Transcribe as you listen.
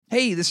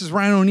Hey, this is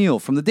Ryan O'Neill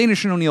from the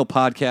Danish and O'Neill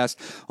podcast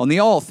on the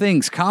All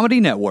Things Comedy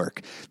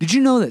Network. Did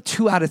you know that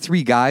 2 out of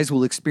 3 guys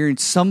will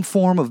experience some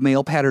form of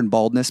male pattern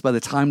baldness by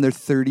the time they're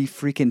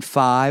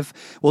 35?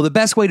 Well, the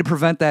best way to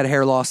prevent that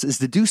hair loss is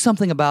to do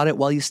something about it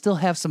while you still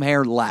have some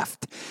hair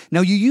left. Now,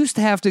 you used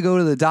to have to go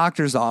to the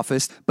doctor's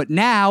office, but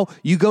now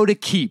you go to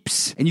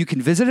Keeps, and you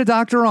can visit a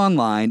doctor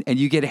online, and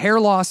you get hair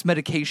loss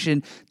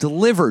medication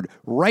delivered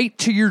right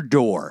to your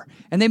door.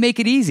 And they make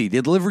it easy. They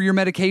deliver your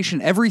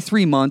medication every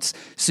 3 months,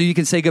 so you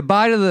can say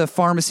goodbye to the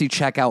pharmacy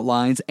checkout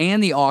lines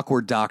and the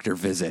awkward doctor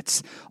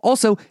visits.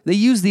 Also, they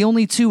use the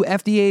only 2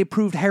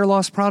 FDA-approved hair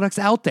loss products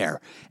out there.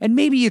 And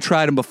maybe you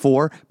tried them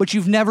before, but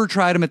you've never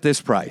tried them at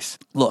this price.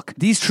 Look,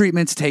 these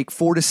treatments take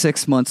 4 to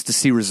 6 months to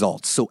see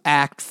results, so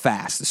act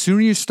fast. The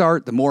sooner you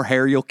start, the more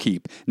hair you'll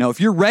keep. Now, if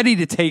you're ready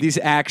to take these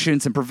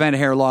actions and prevent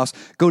hair loss,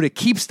 go to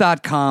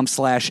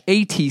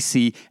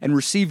keeps.com/ATC and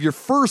receive your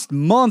first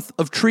month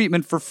of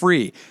treatment for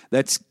free.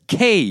 That's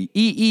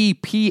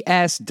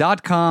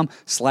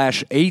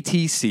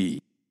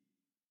KEEPS.com/ATC.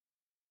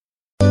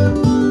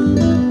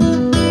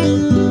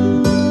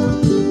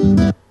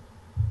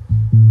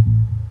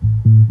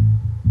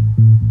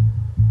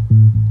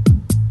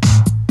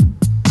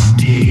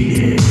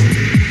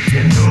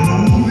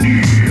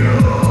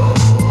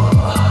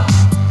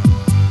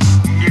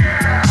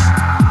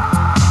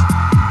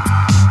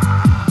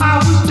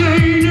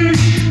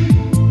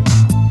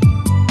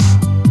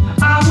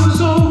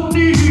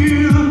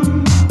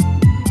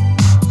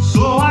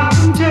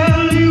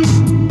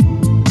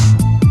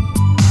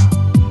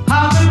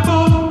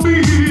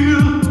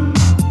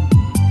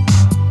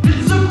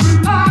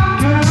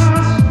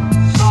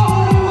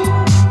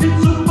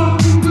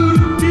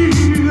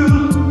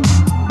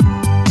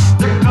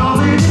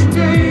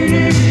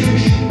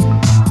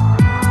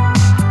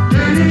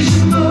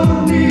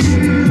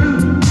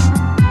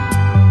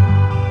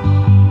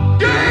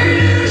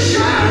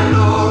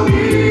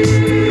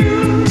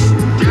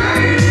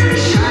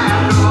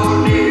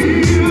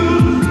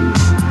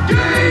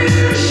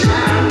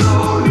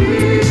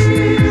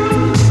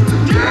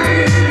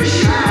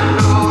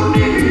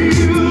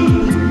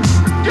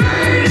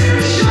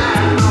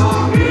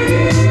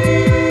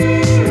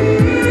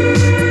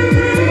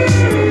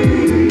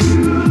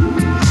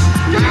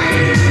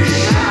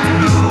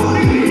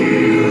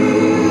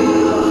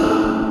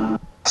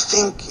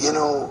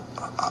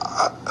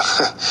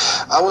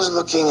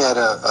 Looking at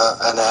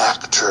an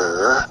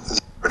actor,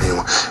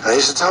 and I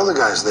used to tell the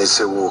guys, and they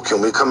say, well, can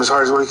we come as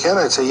hard as we can?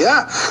 I'd say,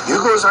 yeah, you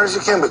go as hard as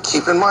you can, but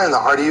keep in mind, the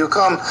harder you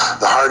come,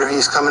 the harder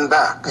he's coming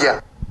back.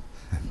 Yeah.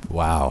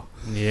 Wow.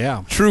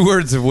 Yeah. True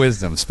words of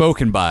wisdom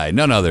spoken by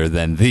none other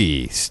than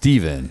the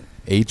Steven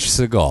H.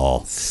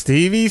 Seagal.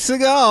 Stevie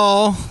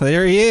Seagal.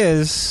 There he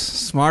is.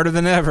 Smarter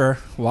than ever,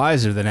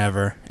 wiser than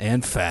ever,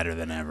 and fatter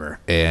than ever.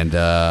 And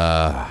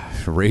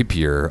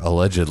rapier,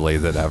 allegedly,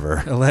 than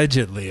ever.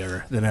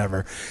 Allegedlier than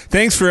ever.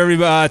 Thanks for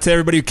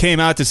everybody who came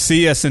out to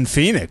see us in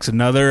Phoenix.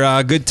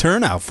 Another good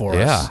turnout for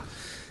us.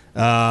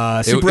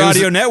 Super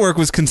Audio Network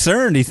was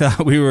concerned. He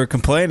thought we were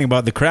complaining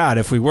about the crowd.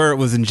 If we were, it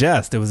was in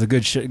jest. It was a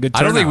good turnout.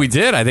 I don't think we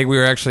did. I think we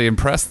were actually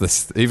impressed.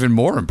 Even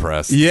more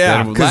impressed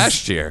than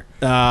last year.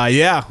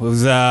 It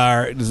was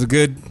a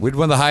good. We'd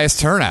one of the highest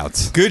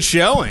turnouts. Good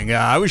showing.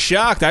 I was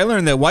shocked. I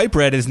learned that White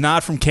Bread is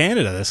not from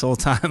Canada this whole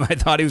time. I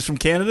thought he was from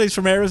Canada. He's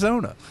from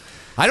Arizona.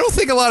 I don't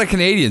think a lot of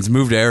Canadians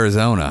moved to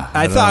Arizona.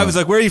 I was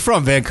like, where are you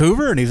from,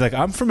 Vancouver? And he's like,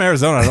 I'm from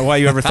Arizona. I don't know why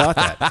you ever thought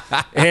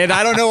that. And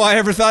I don't know why I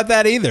ever thought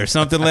that either.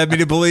 Something led me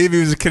to believe he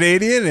was a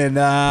Canadian, and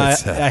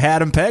I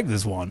had him pegged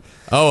as one.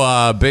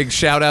 Oh, big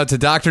shout out to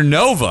Dr.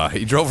 Nova.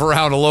 He drove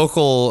around a lot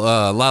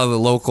of the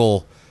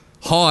local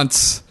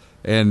haunts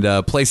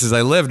and places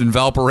I lived in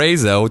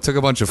Valparaiso. Took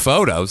a bunch of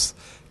photos.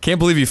 Can't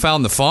believe he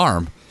found the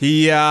farm.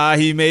 He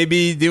may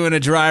be doing a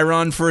dry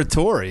run for a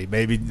tour.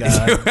 Maybe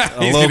a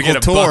local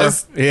tour.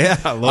 Bus. Yeah,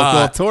 a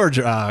local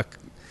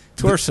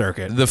tour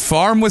circuit. The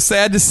farm was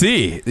sad to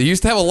see. They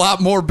used to have a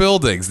lot more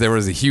buildings. There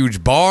was a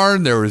huge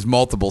barn. There was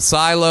multiple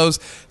silos.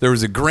 There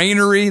was a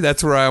granary.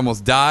 That's where I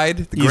almost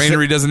died. The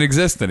granary doesn't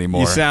exist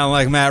anymore. You sound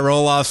like Matt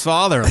Roloff's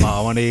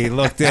father-in-law when he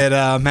looked at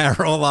Matt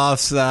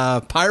Roloff's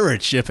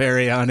pirate ship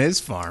area on his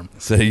farm.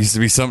 So it used to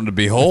be something to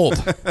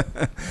behold.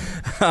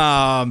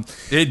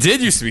 It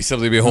did used to be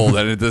something to behold,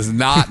 and it does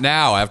not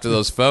now after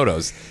those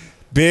photos.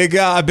 Big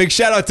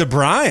shout out to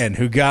Brian,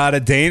 who got a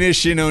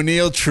Danish and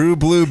O'Neill True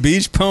Blue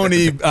Beach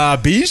Pony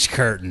beach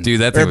curtain.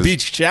 Dude,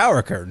 beach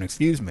shower curtain,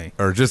 excuse me.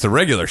 Or just a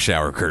regular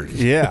shower curtain.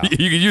 Yeah.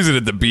 You can use it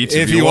at the beach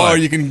if you want. Or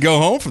you can go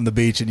home from the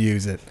beach and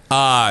use it.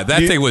 That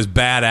thing was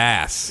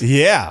badass.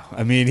 Yeah.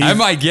 I mean, I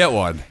might get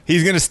one.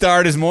 He's going to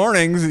start his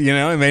mornings, he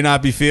may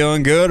not be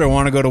feeling good or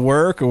want to go to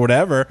work or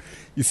whatever.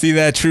 You see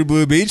that True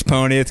Blue Beach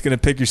Pony, it's going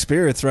to pick your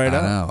spirits right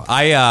up.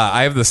 I know.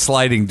 I have the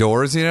sliding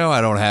doors,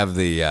 I don't have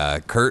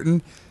the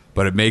curtain.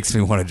 But it makes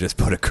me want to just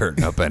put a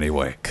curtain up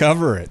anyway.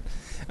 Cover it.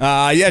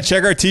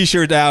 Check our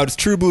T-shirt out. It's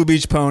True Blue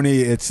Beach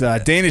Pony. It's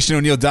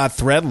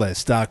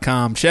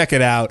danishandoneal.threadless.com. Check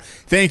it out.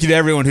 Thank you to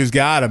everyone who's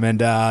got them.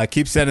 And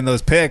keep sending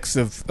those pics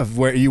of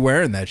where you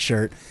wearing that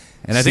shirt.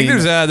 And I think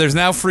there's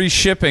now free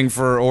shipping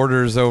for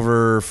orders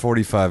over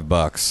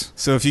 $45.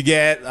 So if you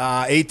get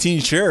 18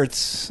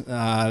 shirts,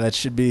 that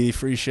should be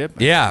free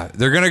shipping. Yeah,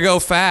 they're going to go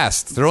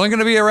fast. They're only going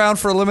to be around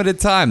for a limited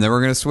time. Then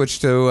we're going to switch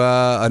to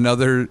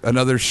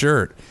another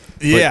shirt.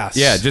 Yes.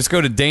 Yeah, just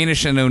go to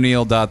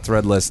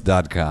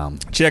danishandoneal.threadless.com.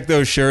 Check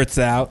those shirts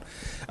out.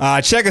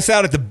 Check us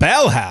out at the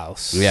Bell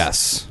House.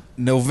 Yes.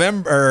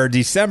 November.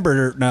 It's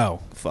November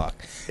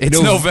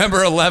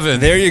 11th.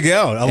 There you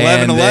go.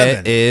 11/11.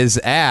 It is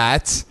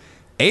at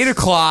 8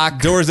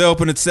 o'clock. Doors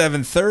open at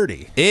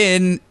 7:30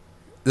 in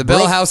the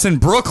Bell House in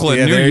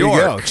Brooklyn, New York. You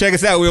go. Check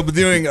us out. We'll be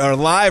doing a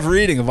live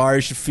reading of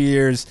Ari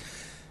Shafir's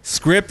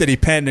script that he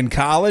penned in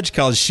college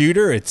called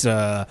Shooter. It's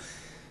not.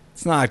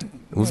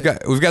 We've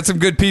got some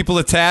good people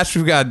attached.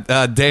 We've got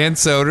Dan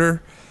Soder.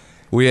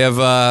 We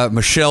have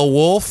Michelle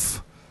Wolf.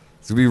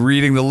 We'll be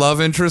reading the love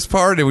interest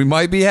part, and we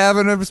might be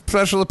having a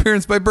special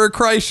appearance by Bert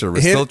Kreischer.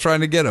 We're still trying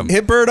to get him.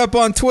 Hit Bert up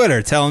on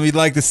Twitter. Tell him you'd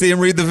like to see him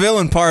read the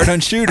villain part on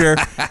Shooter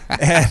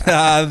at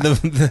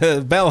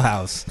the Bell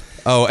House.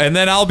 Oh, and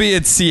then I'll be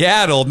in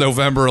Seattle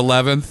November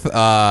 11th,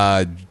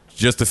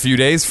 just a few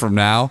days from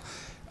now.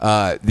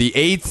 The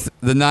 8th,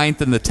 the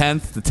 9th, and the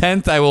 10th. The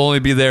 10th, I will only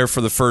be there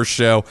for the first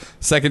show.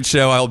 Second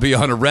show, I'll be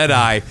on a red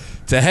eye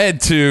to head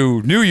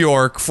to New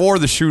York for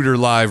the Shooter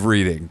live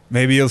reading.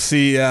 Maybe you'll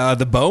see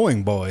the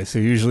Boeing Boys, who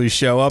usually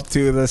show up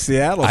to the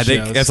Seattle shows. I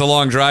think it's a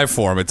long drive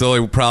for them. It's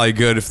only probably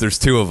good if there's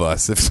two of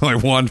us. If it's only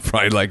one,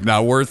 probably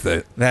not worth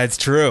it. That's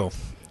true.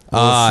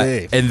 We'll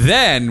see. And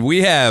then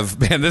we have,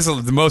 this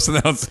is the most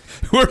announced,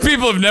 where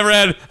people have never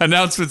had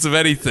announcements of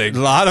anything. A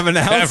lot of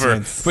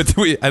announcements. Ever.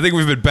 But I think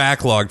we've been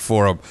backlogged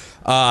for them.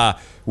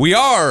 We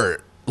are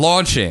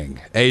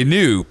launching a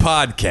new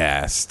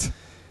podcast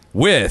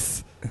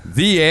with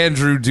the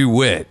Andrew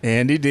DeWitt.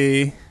 Andy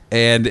D.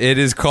 And it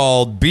is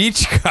called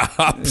Beach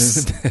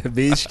Cops.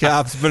 Beach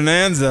Cops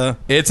Bonanza.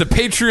 It's a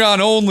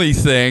Patreon-only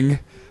thing.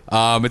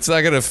 It's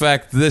not going to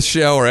affect this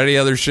show or any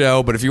other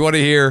show, but if you want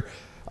to hear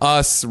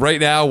us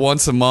right now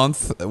once a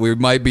month, we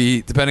might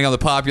be, depending on the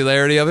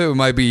popularity of it, we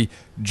might be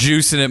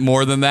juicing it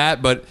more than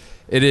that, but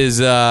it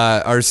is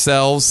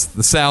ourselves,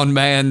 the sound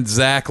man,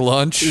 Zach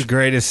Lunch. The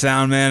greatest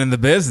sound man in the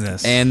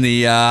business. And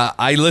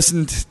I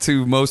listened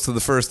to most of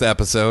the first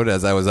episode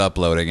as I was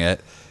uploading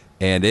it,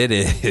 and it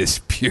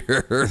is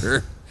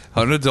pure,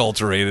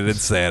 unadulterated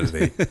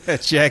insanity.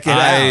 Check it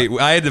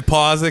out. I had to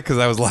pause it because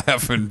I was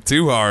laughing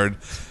too hard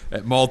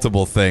at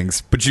multiple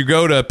things. But you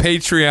go to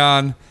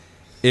Patreon.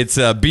 It's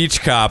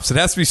Beach Cops. It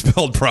has to be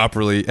spelled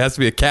properly. It has to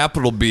be a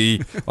capital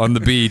B on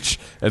the beach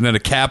and then a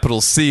capital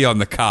C on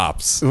the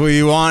cops.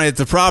 Well, it's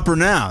a proper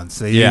noun.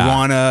 So you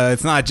want to,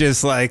 it's not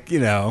just like,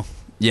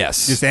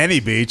 yes, just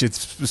any beach. It's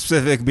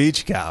specific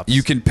Beach Cops.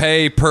 You can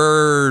pay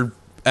per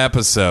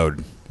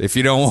episode. If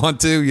you don't want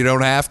to, you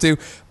don't have to.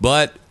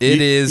 But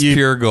it is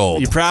pure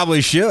gold. You probably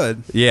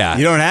should. Yeah.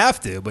 You don't have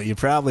to, but you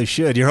probably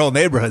should. Your whole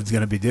neighborhood's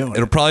going to be doing it.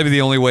 It'll probably be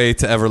the only way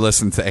to ever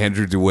listen to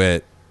Andrew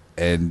DeWitt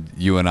and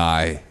you and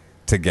I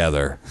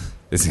together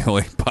is the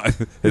only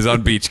is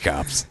on Beach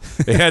Cops.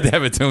 It had to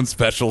have its own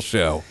special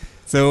show.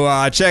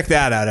 So check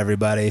that out,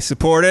 everybody.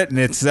 Support it, and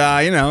it's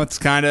it's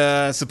kind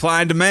of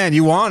supply and demand.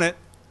 You want it,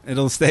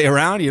 it'll stay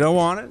around. You don't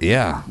want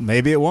it,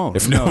 maybe it won't.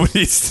 If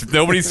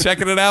nobody's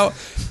checking it out,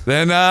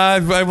 then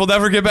we'll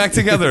never get back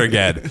together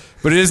again.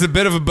 But it is a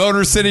bit of a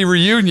Boner City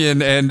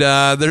reunion, and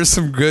there's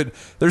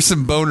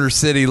some Boner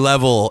City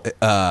level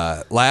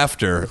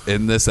laughter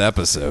in this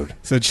episode.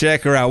 So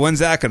check her out. When's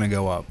that going to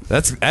go up?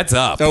 That's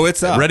up. Oh,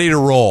 it's up. Ready to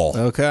roll.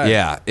 Okay.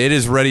 Yeah, it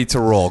is ready to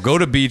roll. Go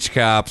to Beach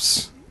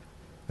Cops.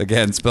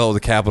 Again, spelled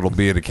with a capital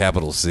B and a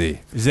capital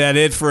C. Is that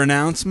it for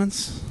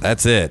announcements?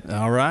 That's it.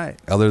 All right.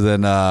 Other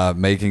than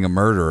Making a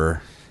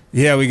Murderer.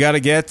 Yeah, we got to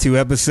get to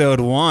episode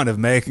 1 of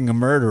Making a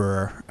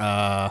Murderer.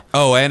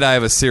 And I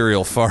have a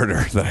serial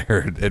farter that I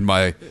heard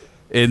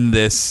in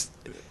this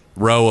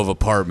row of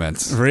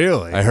apartments.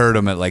 Really? I heard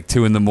him at like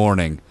 2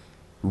 a.m.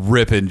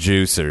 ripping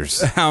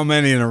juicers. How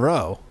many in a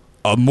row?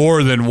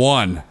 More than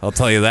one, I'll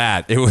tell you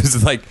that. It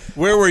was like...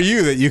 Where were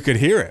you that you could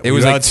hear it? It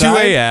was like 2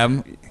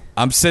 a.m.,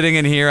 I'm sitting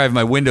in here. I have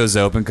my windows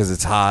open because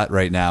it's hot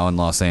right now in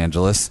Los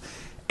Angeles.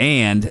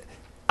 And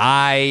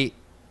I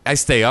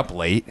stay up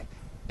late.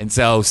 And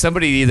so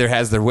somebody either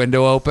has their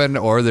window open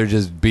or they're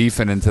just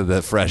beefing into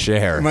the fresh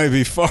air. Might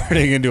be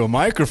farting into a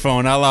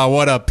microphone a la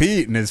What Up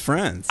Pete and his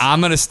friends. I'm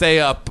going to stay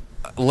up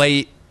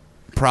late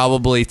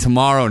probably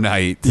tomorrow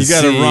night. You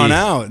got to run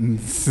out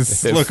and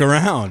look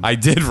around. I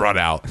did run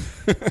out.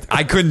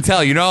 I couldn't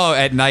tell.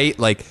 At night,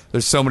 like,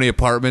 there's so many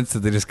apartments that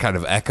they just kind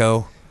of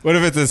echo. What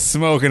if it's a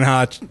smoking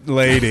hot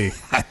lady?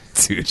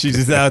 Dude. She's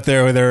just out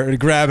there with her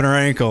grabbing her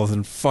ankles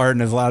and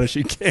farting as loud as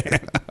she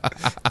can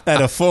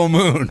at a full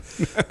moon.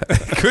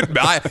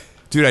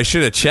 Dude, I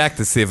should have checked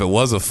to see if it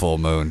was a full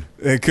moon.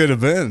 It could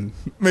have been.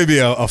 Maybe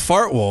a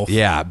fart wolf.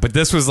 Yeah, but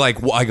this was like,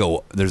 I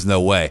go, there's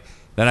no way.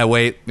 Then I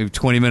wait, maybe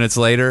 20 minutes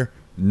later,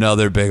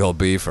 another big old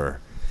beefer.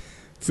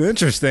 It's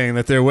interesting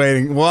that they're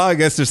waiting. Well, I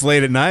guess just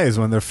late at night is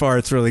when their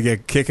farts really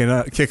get kicking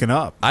up.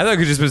 I thought it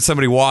could just been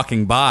somebody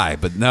walking by,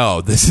 but no,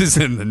 this is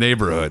in the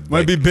neighborhood.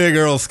 Might be Big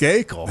Earl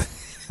Skakel.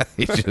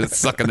 He's just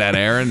sucking that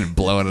air in and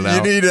blowing it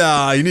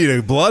out. You need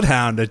a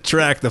bloodhound to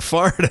track the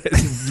fart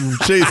and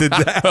chase it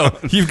down. Oh,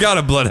 you've got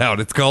a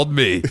bloodhound. It's called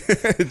me.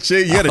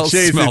 You got to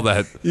smell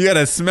that. You got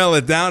to smell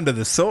it down to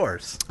the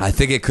source. I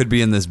think it could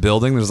be in this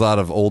building. There's a lot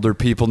of older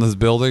people in this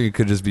building. It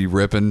could just be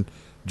ripping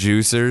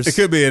juicers. It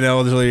could be an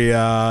elderly,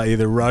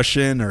 either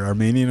Russian or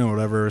Armenian or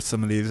whatever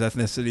some of these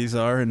ethnicities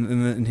are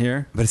in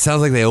here. But it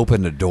sounds like they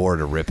opened a door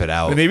to rip it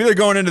out. But maybe they're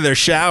going into their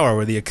shower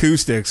where the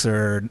acoustics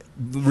are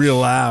real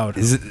loud.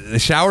 The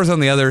shower's on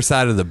the other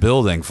side of the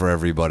building for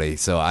everybody.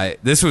 So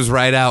this was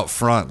right out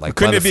front, like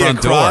couldn't by the it be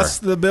front across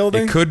door. The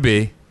building? It could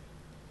be.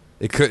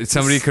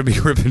 Somebody could be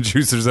ripping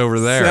juicers over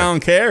there.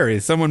 Sound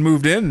carries. Someone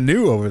moved in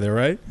new over there,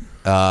 right?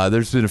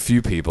 There's been a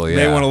few people. Yeah,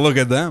 they want to look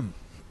at them.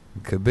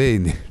 Could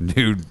be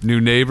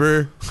new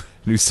neighbor,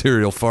 new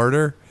serial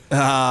farter.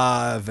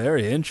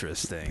 Very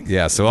interesting.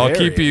 Yeah, so I'll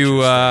keep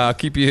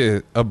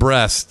you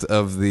abreast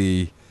of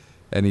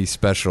any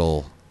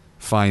special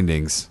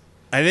findings.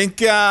 I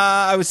think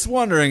I was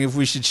wondering if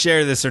we should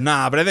share this or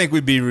not, but I think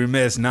we'd be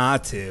remiss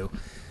not to.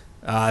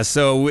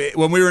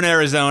 When we were in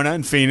Arizona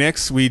in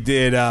Phoenix, we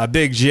did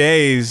Big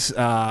J's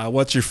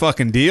 "What's Your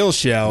Fucking Deal"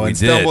 show and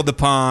stumbled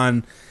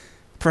upon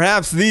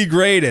perhaps the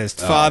greatest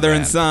father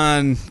and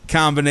son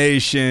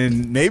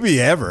combination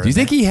maybe ever. Do you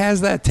think he has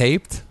that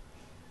taped?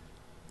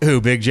 Who,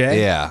 Big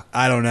J? Yeah.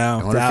 I don't know.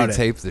 I wonder if he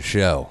taped the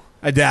show.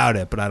 I doubt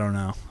it, but I don't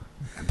know.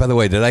 By the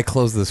way, did I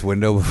close this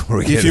window before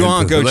we get If you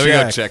want, go check. Let me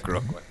go check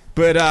real quick.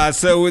 But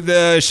so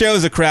the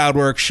show's a crowd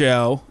work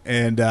show,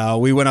 and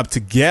we went up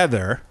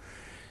together,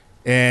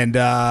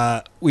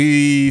 and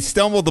we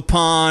stumbled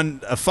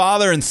upon a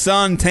father and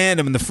son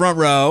tandem in the front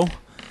row.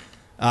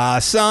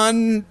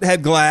 Son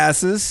had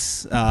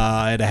glasses,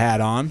 had a hat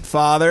on.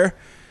 Father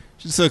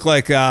just looked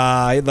like he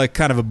had like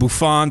kind of a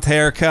bouffant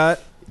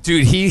haircut.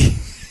 Dude,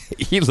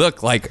 he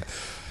looked like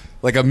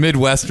a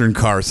Midwestern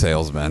car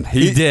salesman.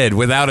 He did,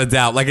 without a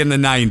doubt, like in the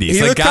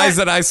 90s. Like guys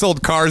that I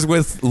sold cars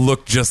with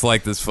looked just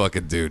like this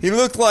fucking dude. He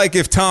looked like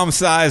if Tom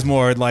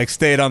Sizemore had like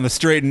stayed on the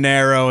straight and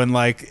narrow and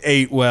like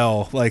ate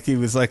well. Like he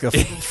was like a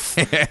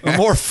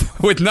more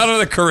with none of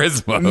the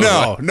charisma.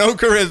 No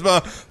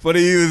charisma, but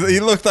he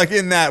looked like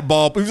in that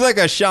ball. He was like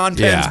a Sean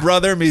Penn's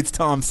brother meets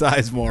Tom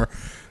Sizemore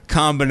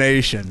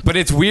combination. But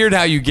it's weird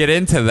how you get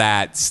into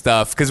that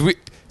stuff because we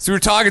were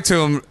talking to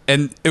him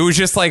and it was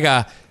just like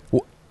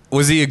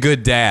was he a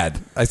good dad?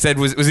 I said,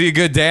 was he a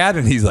good dad?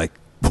 And he's like,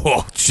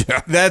 whoa.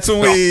 That's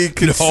when we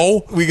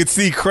could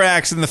see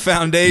cracks in the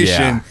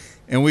foundation,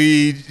 and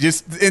we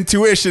just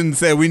intuition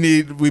said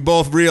we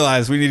both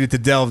realized we needed to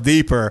delve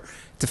deeper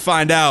to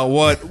find out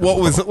what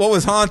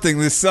was haunting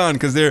this son,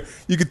 because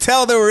you could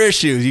tell there were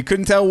issues. You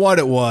couldn't tell what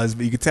it was,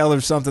 but you could tell there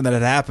was something that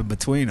had happened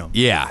between them.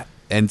 Yeah,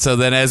 and so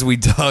then as we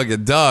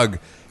dug,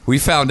 we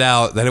found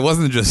out that it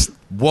wasn't just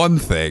one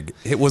thing.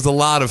 It was a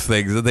lot of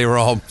things, that they were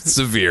all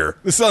severe.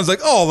 The son's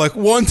like, like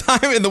one time,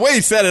 and the way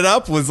he set it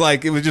up was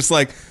like, it was just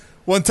like,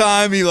 one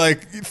time he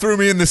like threw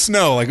me in the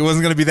snow. Like it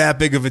wasn't going to be that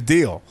big of a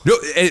deal. No,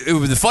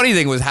 the funny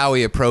thing was how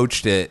he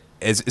approached it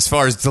as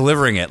far as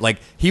delivering it. Like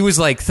he was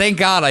like, thank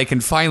God I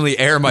can finally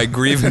air my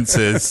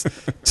grievances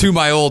to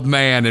my old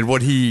man in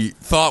what he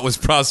thought was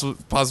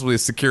possibly a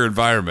secure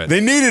environment.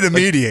 They needed a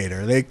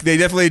mediator. They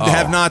definitely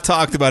have not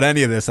talked about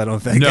any of this, I don't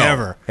think,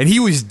 ever. And he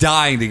was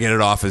dying to get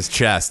it off his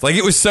chest. Like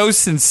it was so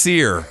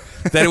sincere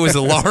that it was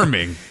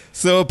alarming.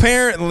 So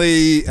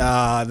apparently,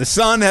 the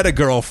son had a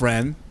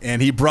girlfriend,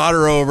 and he brought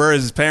her over.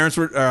 His parents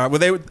were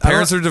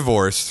Parents are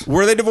divorced.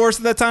 Were they divorced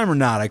at that time or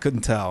not? I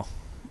couldn't tell.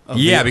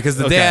 Because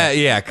the dad.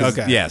 Yeah,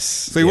 yes.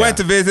 So he went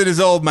to visit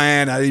his old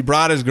man. He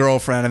brought his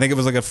girlfriend. I think it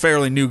was like a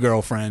fairly new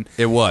girlfriend.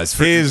 It was.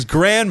 His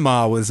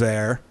grandma was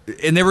there,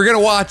 and they were going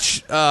to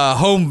watch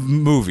home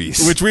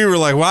movies. Which we were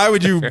like, why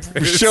would you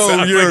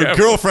show your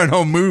girlfriend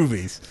home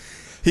movies?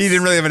 He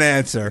didn't really have an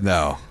answer.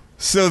 No.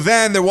 So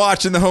then they're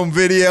watching the home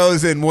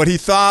videos, and what he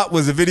thought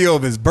was a video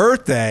of his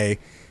birthday.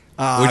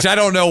 Which I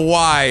don't know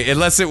why,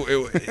 unless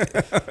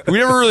we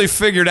never really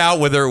figured out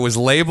whether it was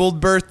labeled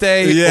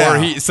birthday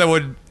or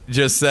someone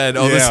just said,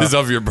 this is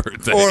of your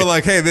birthday. Or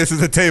like, hey, this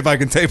is a tape I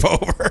can tape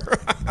over.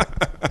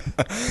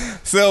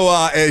 So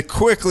it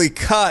quickly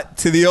cut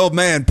to the old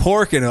man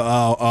porking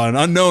an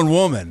unknown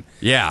woman.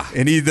 Yeah.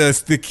 And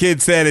the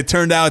kid said it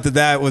turned out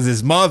that was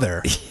his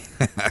mother.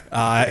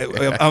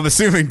 I'm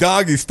assuming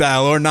doggy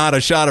style, or not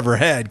a shot of her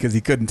head, because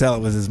he couldn't tell it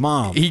was his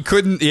mom. He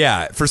couldn't,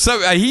 for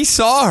some, he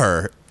saw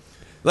her.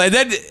 Like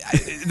then,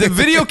 the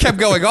video kept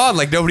going on.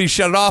 Like nobody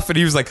shut it off, and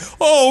he was like,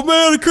 "Oh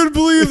man, I couldn't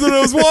believe that I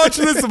was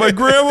watching this, and my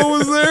grandma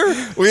was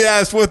there." We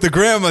asked what the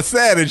grandma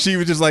said, and she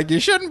was just like, "You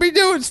shouldn't be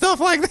doing stuff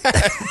like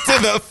that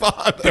to the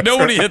father." But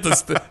nobody hit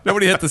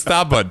the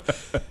stop button.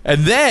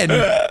 And then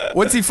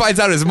once he finds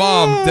out his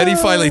mom, then he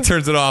finally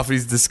turns it off.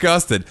 He's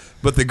disgusted,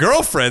 but the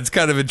girlfriend's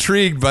kind of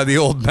intrigued by the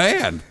old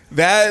man.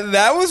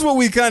 That was what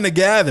we kind of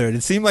gathered.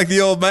 It seemed like the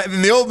old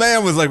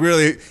man was like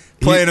really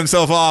playing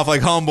himself off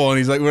like humble, and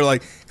he's like, we're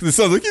like, the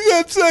son's like, he's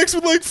had sex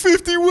with like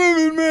 50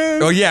 women,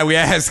 man. Oh yeah, we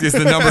ask, is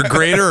the number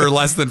greater or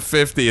less than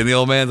 50? And the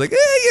old man's like,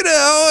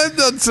 I've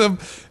done some.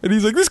 And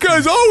he's like, this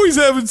guy's always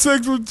having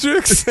sex with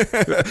chicks.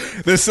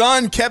 The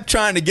son kept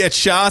trying to get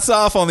shots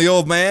off on the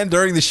old man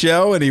during the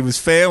show, and he was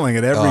failing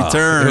at every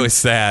turn. It was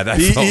sad.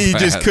 He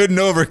just couldn't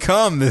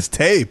overcome this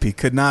tape. He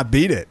could not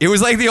beat it. It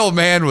was like the old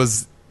man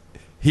was.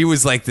 He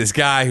was like this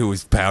guy who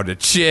was pounding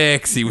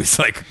chicks. He was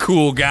like a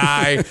cool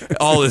guy.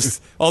 all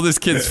this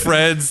kid's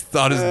friends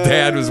thought his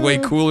dad was way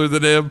cooler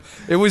than him.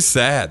 It was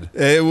sad.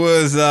 It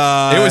was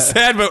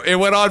sad, but it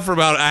went on for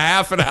about a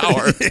half an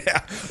hour.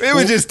 Yeah, it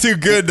was just too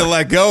good to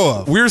let go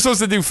of. We were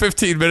supposed to do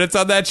 15 minutes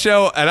on that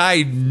show, and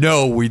I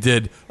know we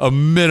did a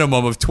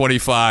minimum of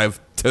 25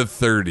 to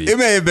 30. It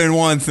may have been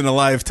once in a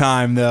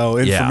lifetime, though,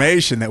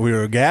 information that we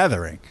were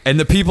gathering. And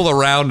the people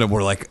around him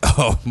were like,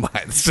 oh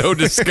my, so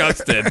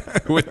disgusted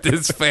with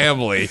this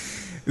family.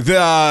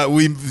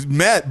 We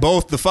met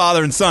both the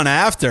father and son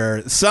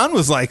after. The son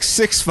was like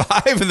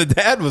 6'5", and the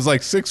dad was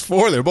like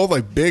 6'4". They were both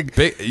like big.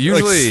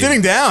 Usually, like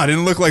sitting down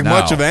didn't look like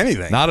much of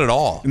anything. Not at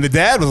all. And the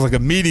dad was like a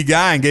meaty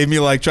guy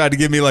and tried to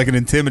give me like an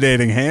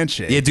intimidating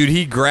handshake. Yeah, dude,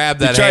 he grabbed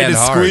that. He tried hand to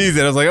squeeze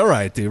it. I was like, all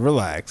right, dude,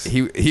 relax.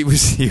 He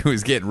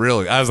was getting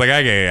real. I was like,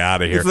 I gotta get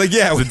out of here. It's like,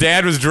 yeah, the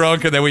dad was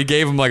drunk, and then we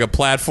gave him like a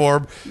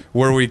platform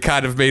where we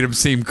kind of made him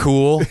seem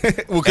cool.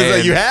 Well,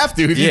 because you have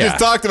to. You just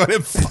talked about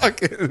him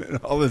fucking and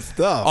all this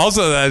stuff.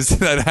 Also,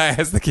 that I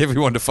asked the kid if he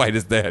wanted to fight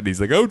his dad.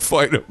 He's like, I would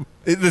fight him.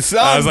 The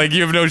son, I was like,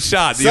 you have no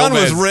shot. The son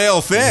was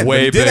rail thin.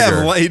 Way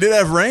bigger. He did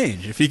have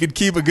range. If he could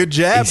keep a good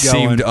jab he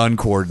going. Seemed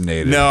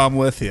uncoordinated. No, I'm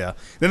with you.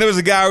 Then there was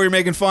a guy we were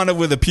making fun of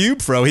with a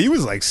pube fro. He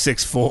was like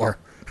 6'4".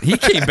 He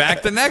came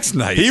back the next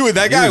night.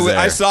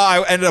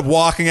 I ended up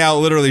walking out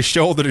literally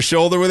shoulder to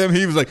shoulder with him.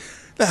 He was like,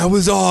 that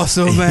was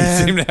awesome, man.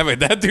 He seemed to have it.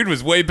 That dude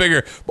was way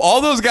bigger.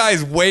 All those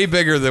guys way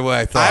bigger than what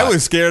I thought. I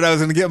was scared I was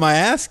going to get my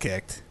ass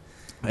kicked.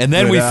 And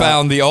then we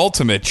found the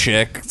ultimate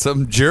chick,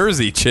 some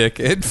Jersey chick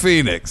in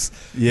Phoenix.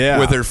 Yeah.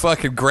 With her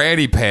fucking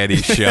granny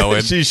panties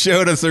showing. She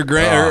showed us her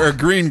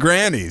green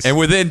grannies. And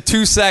within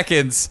 2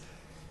 seconds,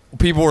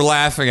 people were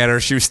laughing at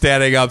her. She was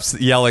standing up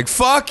yelling,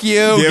 fuck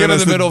you, giving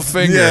the middle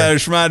finger. Yeah,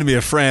 it reminded me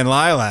of Fran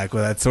Lilac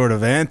with that sort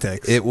of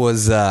antics. It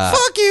was,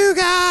 fuck you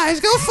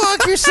guys, go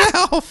fuck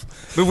yourself.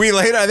 But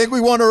I think we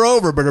won her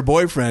over, but her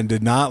boyfriend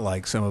did not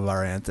like some of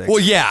our antics.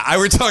 Well, yeah,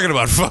 we're talking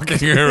about fucking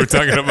her. We're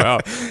talking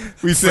about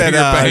we said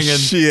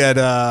she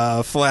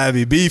had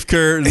flabby beef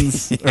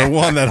curtains, or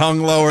one that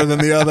hung lower than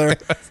the other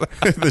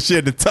that she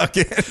had to tuck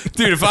in.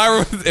 Dude, if I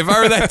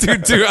were that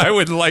dude too, I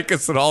wouldn't like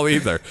us at all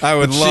either. I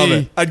would love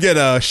it. I'd get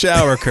a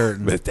shower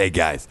curtain. But hey,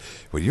 guys,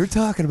 when you're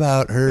talking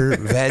about her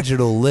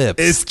vaginal lips,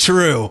 it's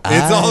true.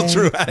 It's all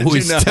true. I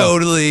was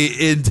totally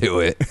into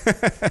it.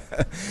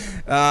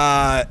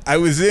 I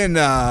was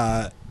in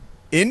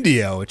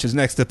Indio, which is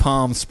next to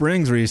Palm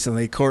Springs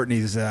recently,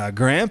 Courtney's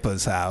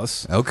grandpa's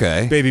house.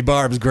 Okay. Baby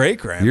Barb's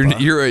great-grandpa.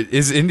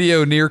 Is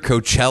Indio near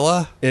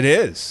Coachella? It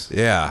is.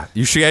 Yeah.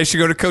 You guys should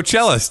go to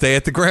Coachella. Stay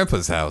at the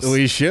grandpa's house.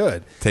 We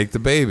should. Take the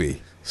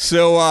baby.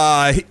 So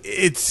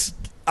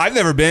I've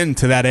never been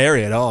to that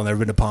area at all. Never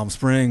been to Palm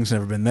Springs.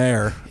 Never been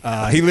there.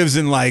 He lives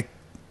in like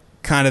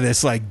kind of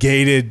this like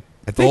gated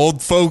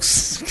old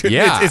folks.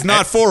 Yeah. It's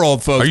not for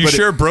old folks. Are you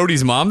sure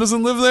Brody's mom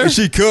doesn't live there?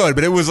 She could,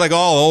 but it was like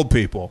all old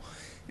people.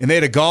 And they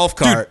had a golf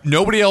cart. Dude,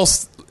 nobody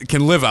else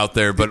can live out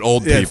there but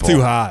old people. It's too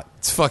hot.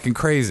 It's fucking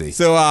crazy.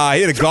 So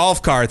he had a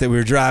golf cart that we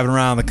were driving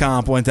around the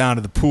comp, went down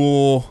to the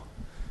pool.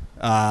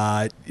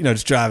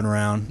 Just driving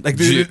around. Like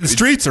the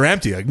streets are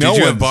empty. Like did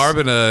you have Barb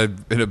in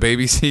a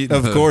baby seat?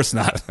 Of course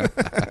not.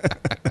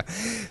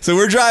 So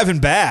we're driving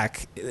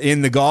back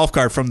in the golf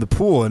cart from the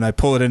pool, and I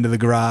pull it into the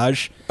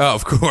garage. Oh,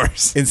 of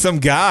course. And some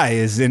guy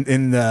is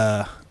in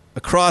the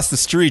across the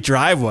street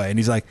driveway, and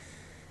he's like,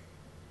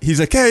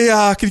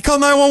 hey, can you call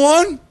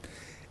 911?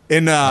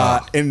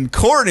 And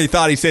Courtney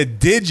thought he said,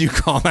 did you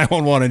call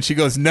 911? And she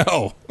goes,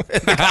 no.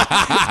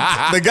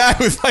 The guy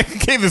was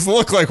like, gave this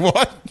look like,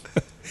 what?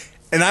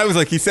 And I was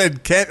like, he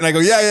said, Kent. And I go,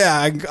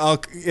 yeah.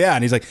 Yeah.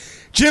 And he's like,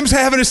 Jim's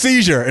having a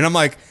seizure. And I'm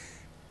like,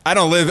 I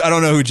don't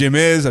know who Jim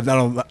is. I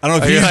don't know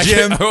if he's like,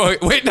 Jim.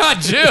 Wait, not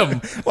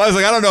Jim. Well, I was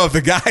like, I don't know if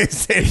the guy is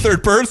saying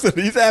third person.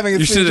 He's having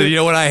a seizure. You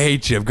know what? I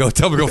hate Jim. Tell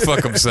him to go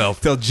fuck himself.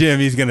 Tell Jim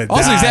he's going to die.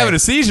 Also, he's having a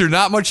seizure.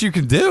 Not much you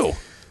can do.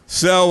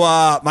 So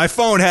my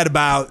phone had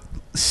about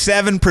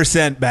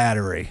 7%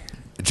 battery.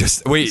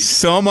 Just wait.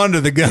 So I'm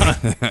under the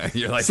gun.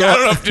 You're like, I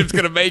don't know if Jim's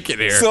going to make it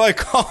here. So I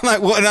call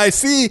and I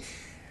see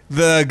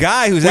the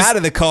guy who's out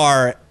of the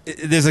car.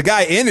 There's a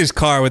guy in his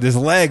car with his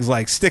legs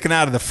like sticking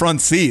out of the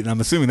front seat, and I'm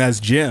assuming that's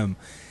Jim.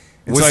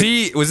 And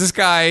was this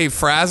guy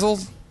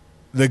frazzled?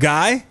 The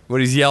guy?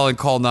 When he's yelling,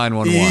 call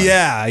 911.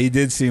 Yeah, he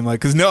did seem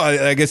like, because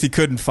I guess he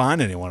couldn't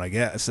find anyone, I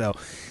guess. So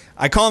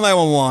I call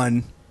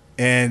 911,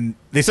 and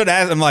they started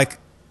asking,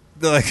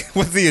 they're like,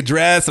 what's the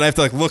address? And I have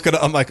to look it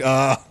up. I'm looking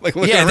around.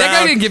 That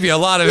guy didn't give you a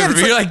lot of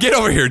information. You're like, get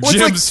over here.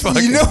 Jim's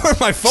fucking. You know where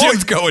my phone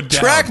Jim's going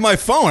down. Track my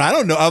phone. I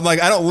don't know. I'm like,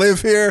 I don't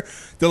live here.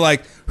 They're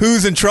like,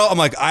 who's in trouble? I'm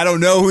like, I don't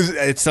know.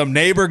 It's some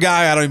neighbor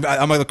guy.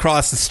 I'm like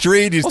across the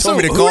street. He just told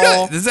me to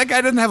call. Does that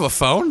guy doesn't have a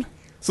phone?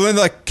 So then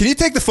they're like, can you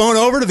take the phone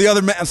over to the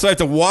other man? So I have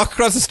to walk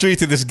across the street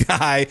to this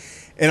guy.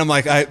 And I'm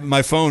like,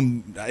 my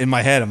phone, in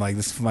my head, I'm like,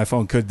 my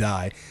phone could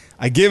die.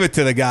 I give it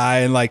to the guy,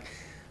 and like,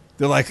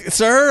 they're like,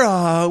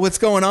 sir, what's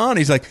going on?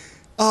 He's like,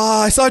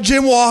 I saw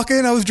Jim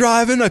walking. I was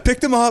driving. I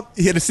picked him up.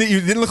 He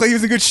didn't look like he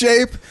was in good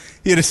shape.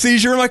 He had a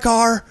seizure in my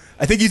car.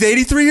 I think he's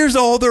 83 years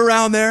old or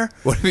around there.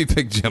 What if he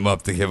picked Jim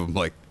up to give him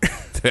to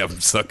have him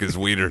suck his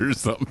wiener or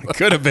something?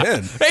 Could have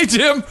been. Hey,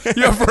 Jim,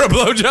 you up for a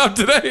blowjob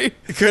today?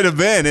 Could have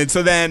been. And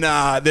so then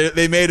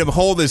they made him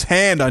hold his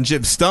hand on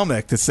Jim's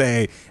stomach to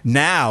say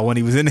now when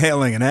he was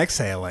inhaling and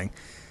exhaling.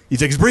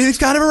 He's like, his breathing's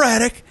kind of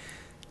erratic.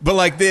 But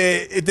like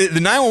the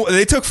 911,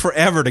 they took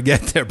forever to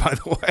get there, by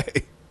the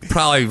way.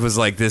 Probably was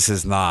like, this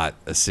is not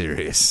a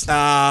serious. So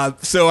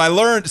I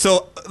learned,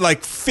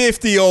 like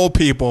 50 old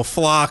people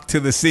flock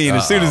to the scene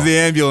as soon as the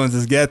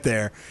ambulances get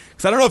there.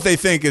 Because I don't know if they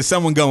think, is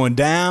someone going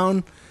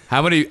down?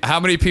 How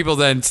many people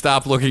then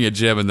stop looking at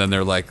Jim and then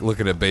they're like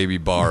looking at Baby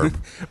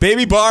Barb?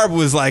 Baby Barb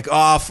was like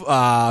off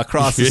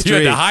across the street. You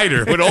had to hide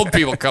her when old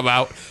people come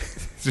out.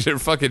 Your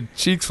fucking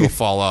cheeks will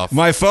fall off.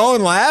 My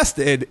phone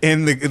lasted,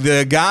 and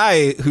the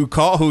guy who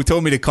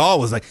told me to call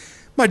was like,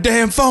 my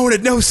damn phone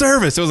had no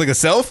service. It was like a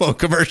cell phone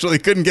commercial. He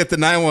couldn't get the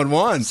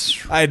 911.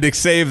 I had to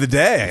save the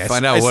day.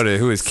 Find out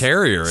who his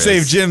carrier is.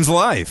 Save Jim's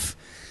life.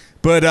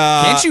 But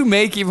can't you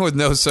make, even with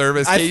no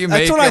service, can't you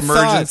make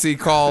emergency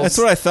calls? That's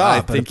what I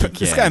thought. I think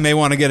this guy may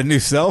want to get a new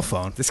cell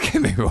phone. This guy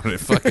may want to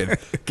fucking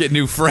get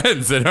new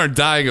friends that aren't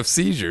dying of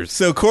seizures.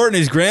 So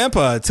Courtney's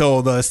grandpa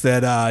told us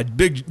that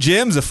Big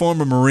Jim's a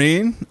former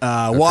Marine,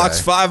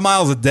 walks 5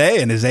 miles a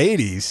day in his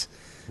 80s.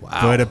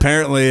 Wow. But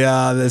apparently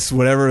this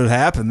whatever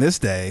happened this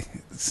day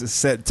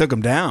took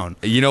him down.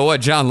 You know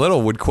what? John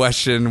Little would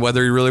question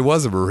whether he really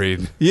was a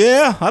Marine.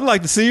 Yeah, I'd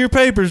like to see your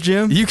papers,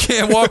 Jim. You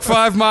can't walk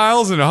 5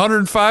 miles in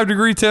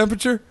 105-degree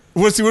temperature?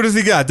 What does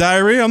he got?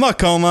 Diarrhea? I'm not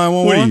calling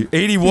 911. What are you,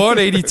 81,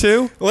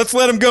 82? Let's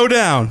let him go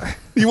down.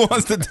 He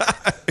wants to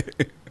die.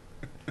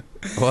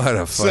 What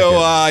a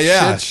fucking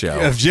shit show.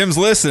 If Jim's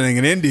listening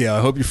in India,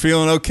 I hope you're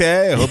feeling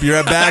okay. I hope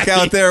you're back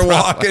out there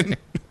walking.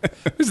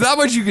 There's not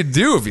much you could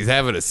do if he's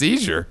having a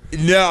seizure.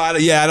 No, I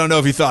don't know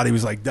if he thought he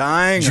was like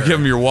dying. Did you give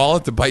him your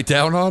wallet to bite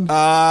down on?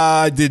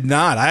 I did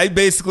not. I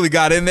basically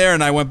got in there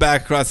and I went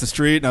back across the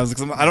street and I was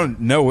like, I don't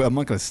know. I'm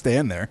not going to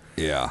stand there.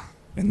 Yeah.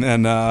 And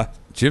then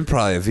Jim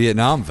probably a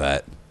Vietnam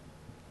vet.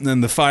 And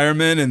then the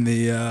firemen and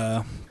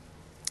the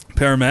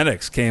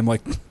paramedics came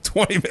like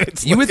 20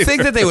 minutes You later. would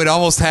think that they would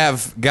almost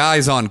have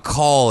guys on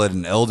call at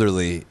an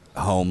elderly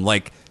home,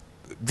 like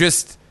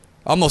just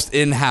almost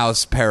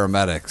in-house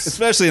paramedics.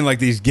 Especially in like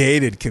these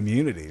gated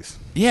communities.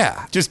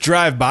 Yeah. Just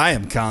drive by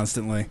them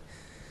constantly.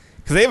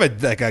 Because they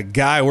have a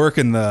guy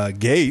working the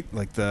gate,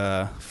 like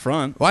the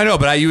front. Well, I know,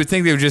 but you would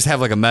think they would just have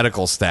like a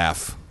medical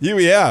staff.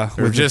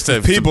 Or just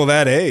people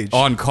that age.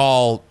 On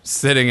call,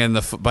 sitting in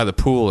by the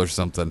pool or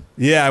something.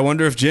 Yeah, I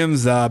wonder if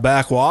Jim's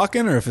back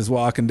walking or if his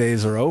walking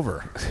days are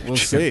over. We'll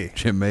see.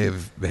 Jim may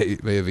have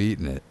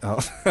eaten it.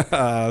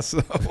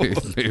 So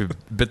maybe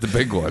bit the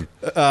big one.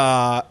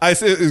 I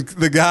said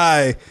the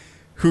guy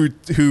who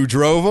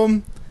drove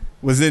him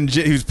he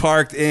was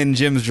parked in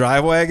Jim's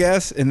driveway, I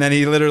guess, and then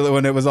he literally,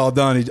 when it was all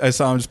done, I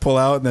saw him just pull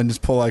out and then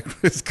just pull like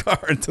his car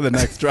into the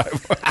next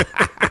driveway.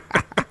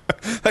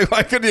 Like,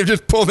 why couldn't he have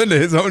just pulled into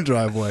his own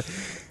driveway?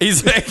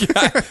 He's like,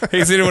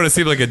 he didn't want to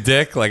seem like a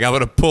dick. Like, I'm going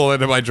to pull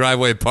into my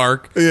driveway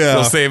park. Yeah.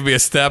 It'll save me a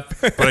step,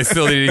 but I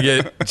still need to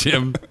get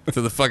Jim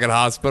to the fucking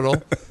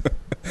hospital.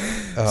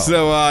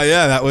 So,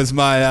 that was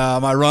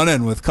my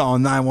run-in with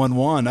calling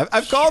 911.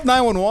 I've called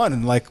 911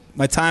 in, like,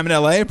 my time in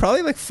L.A.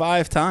 probably, like,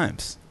 5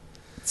 times.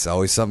 It's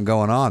always something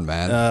going on,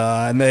 man.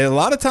 And they a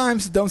lot of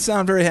times don't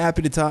sound very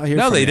happy to hear.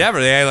 No, from they you.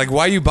 never. They're like,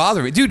 why you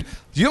bother me? Dude,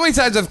 do you know how many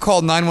times I've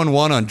called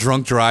 911 on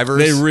drunk drivers?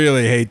 They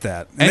really hate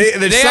that. And there's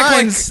they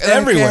signs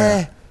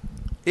everywhere.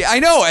 Yeah, I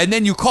know. And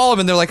then you call them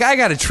and they're like, I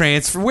got a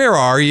transfer. Where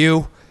are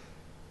you?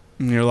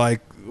 And you're like...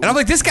 And I'm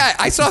like, this guy,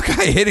 I saw a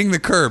guy hitting the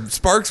curb.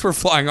 Sparks were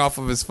flying off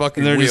of his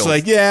fucking wheels. They're just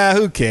like, yeah,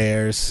 who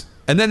cares?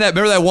 And then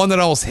remember that one that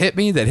almost hit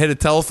me, that hit a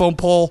telephone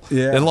pole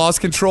and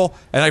lost control?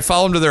 And I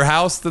followed him to their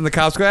house. Then the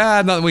cops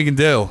go, nothing we can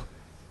do.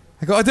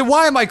 I go, then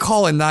why am I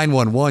calling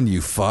 911,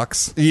 you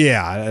fucks?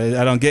 Yeah,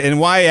 I don't get. And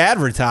why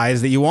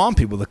advertise that you want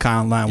people to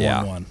call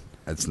 911?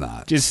 Yeah, it's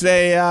not. Just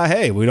say,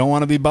 hey, we don't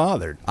want to be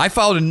bothered. I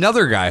followed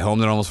another guy home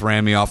that almost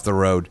ran me off the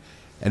road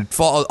and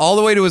all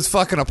the way to his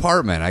fucking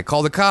apartment. I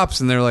called the cops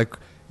and they're like,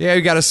 yeah,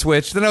 you got to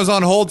switch. Then I was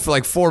on hold for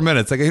like 4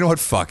 minutes. Like, you know what?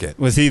 Fuck it.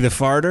 Was he the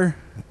farter?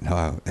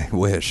 No, I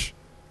wish.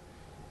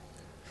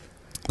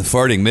 The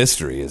farting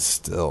mystery is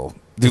still...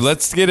 Dude,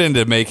 let's get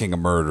into making a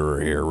murderer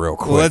here real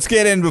quick. Well, let's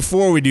get in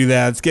before we do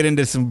that. Let's get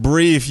into some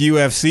brief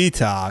UFC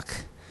talk.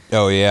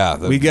 Oh, yeah.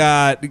 We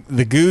got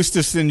the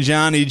Gustafsson,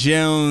 Johnny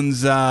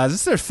Jones. Is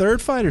this their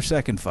third fight or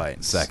second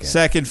fight?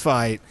 Second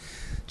fight.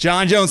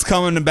 John Jones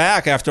coming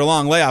back after a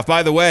long layoff.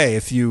 By the way,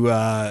 if you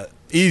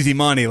easy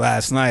money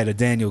last night at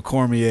Daniel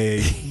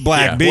Cormier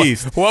Black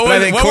Beast. What were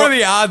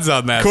the odds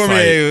on that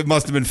Cormier fight?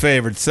 must have been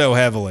favored so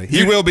heavily.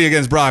 He will be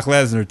against Brock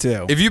Lesnar,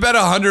 too. If you bet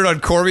 100 on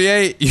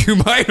Cormier, you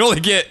might only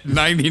get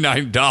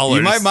 $99.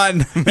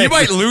 You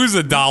might lose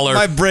 $1.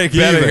 Might break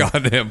betting even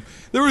on him.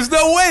 There was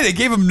no way. They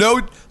gave him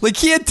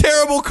he had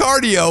terrible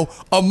cardio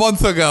a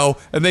month ago,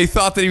 and they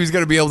thought that he was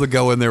going to be able to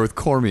go in there with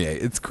Cormier.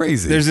 It's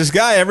crazy. There's this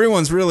guy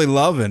everyone's really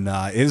loving,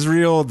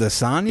 Israel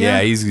Adesanya. Yeah,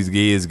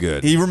 he is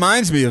good. He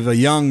reminds me of a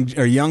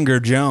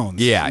younger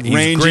Jones. Yeah, he's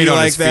rangy great on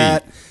like his feet.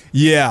 that.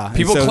 Yeah,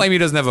 People claim he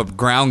doesn't have a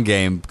ground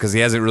game because he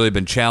hasn't really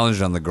been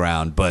challenged on the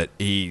ground, but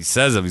he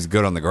says he's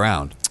good on the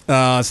ground.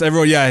 So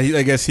everyone,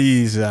 I guess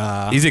he's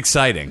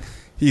exciting.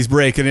 He's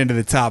breaking into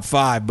the top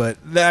 5, but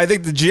I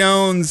think the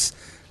Jones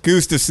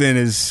Gustafsson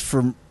is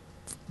for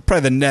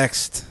probably the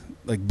next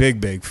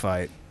big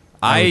fight.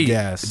 I would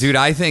guess. Dude,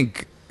 I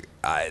think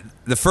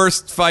the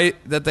first fight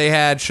that they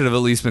had should have at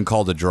least been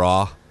called a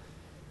draw.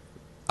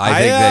 I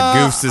think that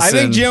Gustafsson. I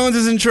think Jones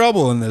is in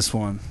trouble in this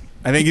one.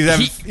 I think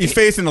he's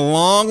facing a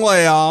long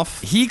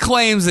layoff. He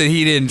claims that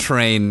he didn't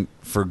train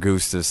for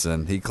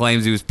Gustafsson. He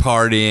claims he was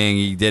partying.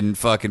 He didn't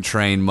fucking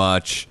train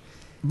much.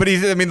 But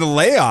the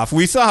layoff.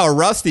 We saw how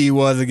rusty he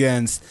was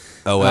against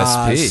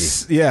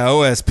OSP.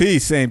 OSP,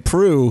 St.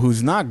 Preux,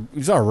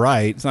 he's all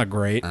right. It's not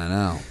great. I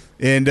know.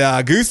 And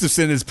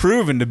Gustafsson has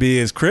proven to be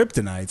his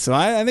kryptonite. So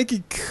I think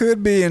he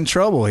could be in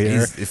trouble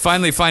here. He's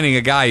finally finding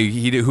a guy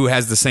who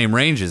has the same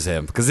range as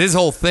him. Because his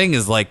whole thing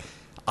is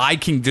I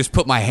can just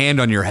put my hand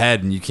on your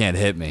head and you can't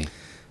hit me.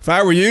 If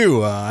I were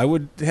you, I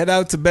would head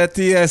out to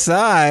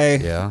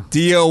BetDSI. Yeah.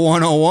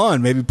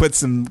 DO101. Maybe put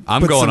some.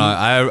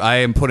 I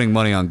am putting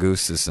money on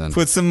Gustafsson.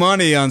 Put some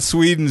money on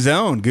Sweden's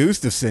own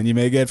Gustafsson. You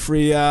may get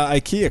free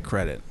IKEA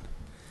credit.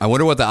 I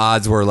wonder what the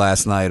odds were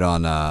last night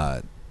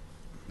on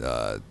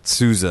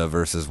Souza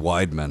versus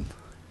Weidman.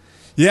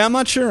 Yeah, I'm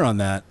not sure on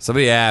that.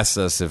 Somebody asked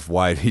us if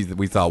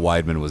we thought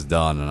Weidman was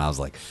done, and I was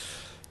like,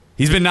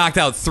 he's been knocked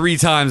out 3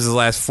 times his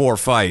last 4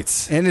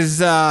 fights. And he's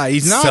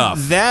not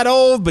that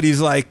old, but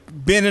he's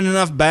been in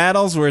enough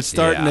battles where it's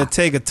starting to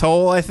take a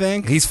toll, I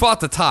think. He's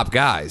fought the top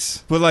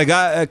guys.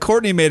 But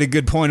Courtney made a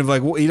good point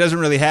of he doesn't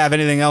really have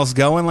anything else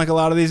going like a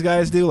lot of these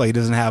guys do. He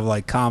doesn't have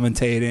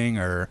commentating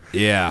or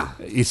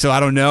So I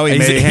don't know. He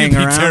may hang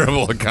around.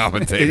 Terrible at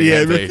commentating.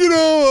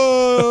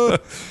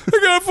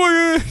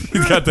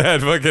 He's got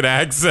that fucking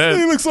accent.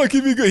 He looks like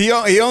he'd be good.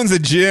 He owns a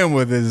gym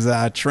with his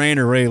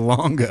trainer Ray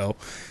Longo.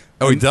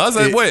 Oh, he does?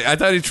 Wait, I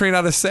thought he trained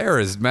out of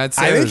Sarah's. Matt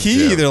Sarah's I think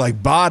he either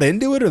bought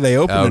into it or they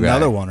opened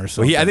another one or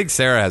something. I think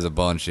Sarah has a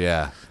bunch,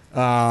 yeah.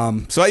 I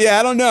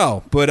don't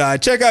know. But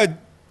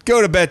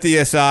go to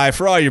BetDSI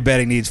for all your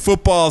betting needs.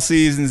 Football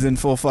season's in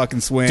full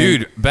fucking swing.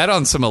 Dude, bet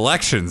on some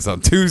elections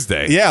on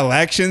Tuesday. Yeah,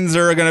 elections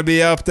are going to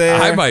be up there.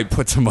 I might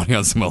put some money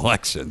on some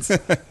elections.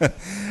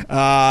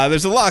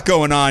 There's a lot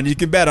going on. You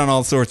can bet on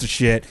all sorts of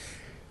shit.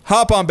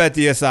 Hop on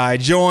BetDSI.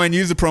 Join.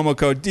 Use the promo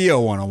code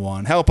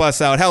DO101. Help us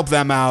out. Help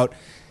them out.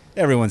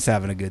 Everyone's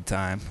having a good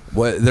time.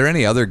 Are there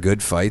any other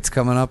good fights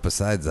coming up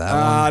besides that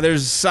one?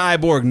 There's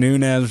Cyborg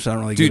Nunez, which I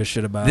don't really give a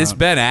shit about. This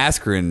Ben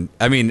Askren,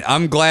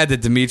 I'm glad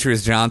that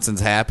Demetrius Johnson's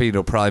happy.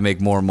 He'll probably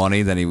make more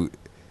money than he...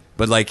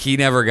 But, he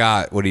never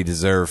got what he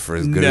deserved for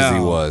as good as he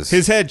was.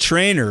 His head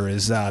trainer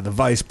is the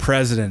vice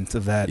president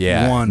of that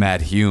one.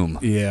 Matt Hume.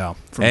 Yeah.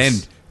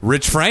 And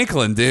Rich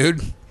Franklin,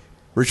 dude.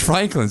 Rich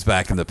Franklin's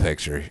back in the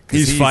picture.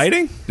 He's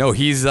fighting? No,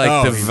 he's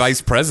the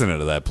vice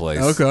president of that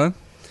place. Okay.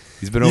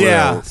 He's been over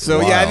there.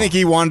 I think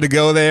he wanted to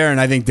go there, and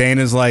I think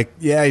Dana's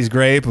he's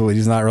great, but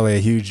he's not really a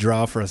huge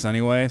draw for us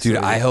anyway. Dude,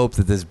 I hope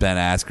that this Ben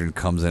Askren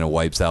comes in and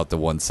wipes out the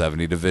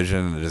 170 division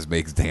and it just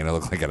makes Dana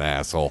look like an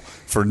asshole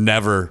for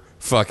never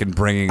fucking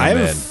bringing him in. I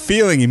have a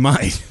feeling he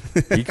might.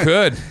 He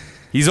could.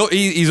 He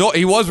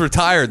was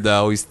retired,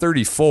 though. He's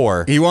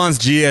 34. He wants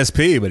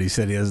GSP, but he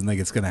said he doesn't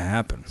think it's going to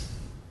happen.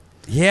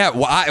 Yeah,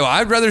 well,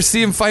 I'd rather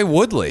see him fight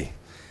Woodley.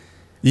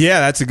 Yeah,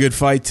 that's a good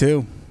fight,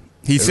 too.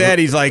 He said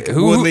he's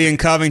Woodley and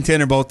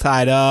Covington are both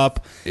tied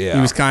up. Yeah.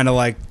 He was kind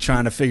of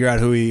trying to figure out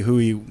who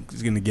he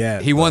was going to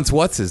get. He wants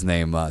what's his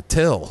name,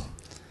 Till.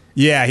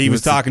 Yeah, he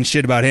was talking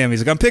shit about him. He's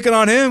like, I'm picking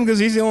on him because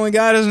he's the only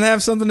guy who doesn't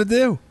have something to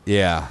do.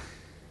 Yeah,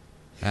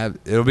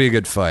 it'll be a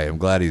good fight. I'm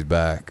glad he's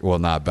back. Well,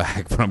 not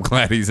back, but I'm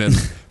glad he's in.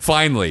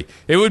 Finally,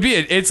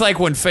 it's like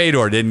when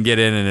Fedor didn't get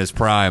in his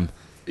prime.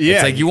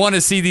 Yeah, it's you want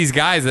to see these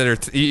guys that are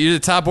you're the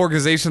top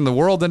organization in the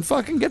world, then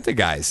fucking get the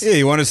guys. Yeah,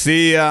 you want to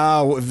see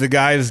if the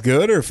guy is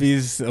good or if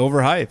he's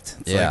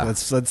overhyped.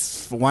 It's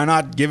let's why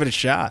not give it a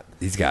shot?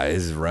 These guys,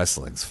 his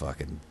wrestling's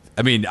fucking.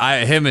 He's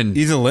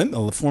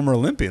a former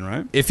Olympian,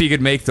 right? If he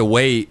could make the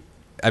weight,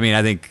 I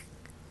think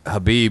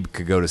Habib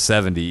could go to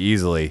 70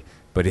 easily,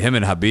 but him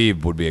and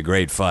Habib would be a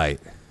great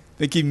fight. I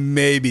think he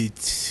may be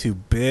too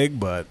big,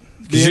 but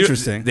be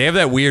interesting. They have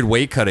that weird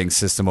weight cutting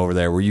system over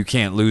there where you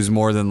can't lose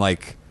more than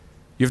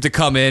you have to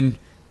come in,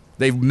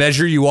 they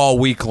measure you all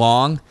week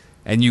long,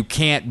 and you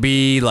can't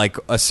be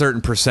a certain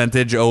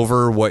percentage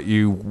over what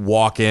you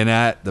walk in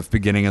at the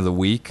beginning of the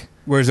week.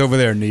 Where's over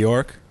there, New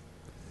York?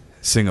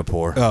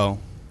 Singapore. Oh.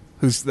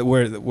 Who's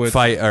where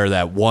fight or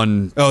that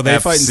one? Oh, they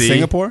FC? fight in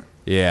Singapore.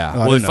 Yeah,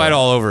 well, they fight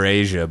all over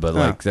Asia, but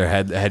like their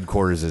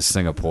headquarters is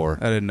Singapore.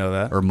 I didn't know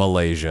that. Or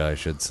Malaysia, I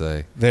should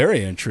say.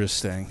 Very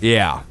interesting.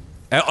 Yeah.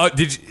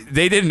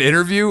 They did an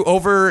interview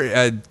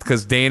over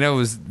because Dana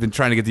was been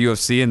trying to get the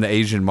UFC in the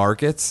Asian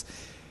markets,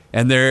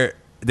 and they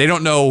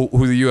don't know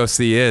who the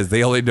UFC is.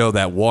 They only know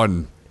that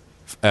one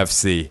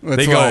FC.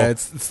 That's why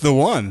it's the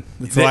one.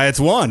 That's why it's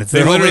one. It's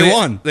the only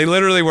one. They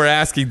literally were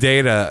asking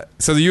Dana.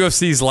 So the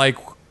UFC's like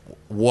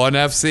one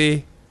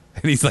FC.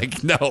 And he's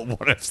like, no,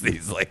 one FC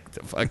is like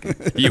the fucking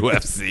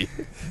UFC.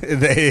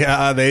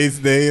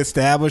 They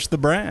established the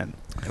brand.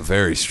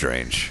 Very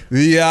strange.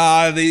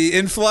 The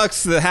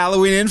influx, the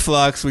Halloween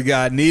influx. We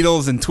got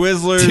needles and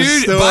Twizzlers.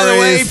 Dude, stories. by the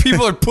way,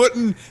 people are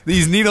putting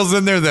these needles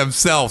in there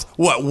themselves.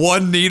 What,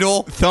 one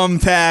needle?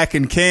 Thumbtack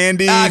and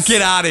candies.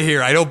 Get out of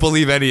here. I don't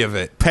believe any of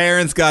it.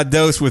 Parents got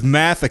dosed with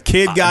meth. A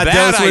kid got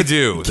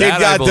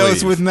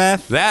dosed with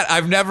meth. That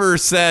I've never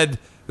said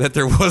that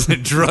there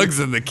wasn't drugs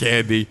in the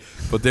candy,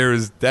 but there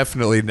is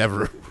definitely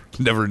never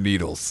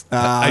needles.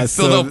 I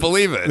still don't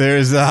believe it.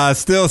 There's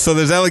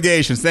there's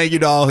allegations. Thank you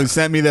to all who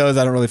sent me those.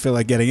 I don't really feel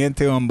like getting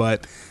into them,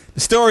 but the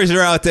stories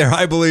are out there.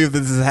 I believe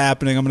this is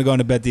happening. I'm going to go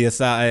into Bet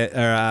DSI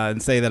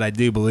and say that I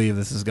do believe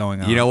this is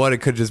going on. You know what? It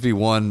could just be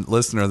one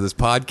listener of this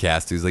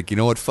podcast who's like, you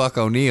know what? Fuck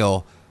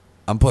O'Neill.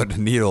 I'm putting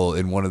a needle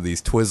in one of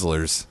these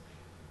Twizzlers.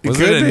 Was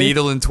it a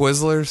needle in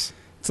Twizzlers?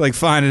 It's like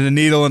finding a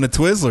needle in a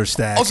Twizzler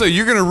stack. Also,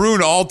 you're going to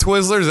ruin all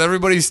Twizzlers,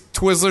 everybody's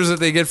Twizzlers that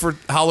they get for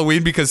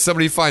Halloween because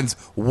somebody finds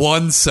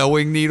one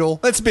sewing needle?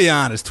 Let's be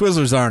honest.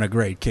 Twizzlers aren't a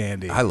great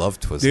candy. I love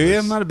Twizzlers. Do you?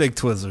 I'm not a big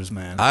Twizzlers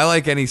man. I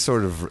like any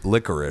sort of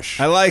licorice.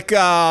 I like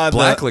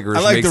black licorice.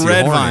 I like makes the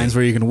red horny. vines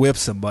where you can whip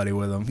somebody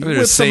with them. You can They're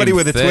whip somebody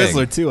with a thing.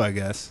 Twizzler too, I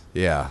guess.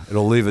 Yeah,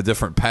 it'll leave a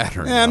different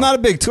pattern. Yeah, I'm not a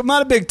big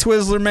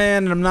Twizzler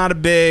man, and I'm not a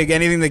big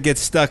anything that gets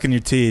stuck in your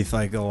teeth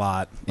like a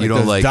lot. You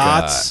don't like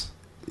dots?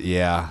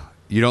 Yeah.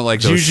 You don't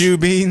like those juju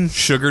beans,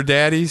 sugar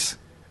daddies?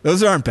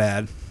 Those aren't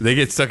bad. They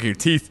get stuck in your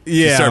teeth.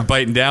 Yeah, you start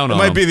biting down on them.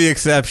 Might be the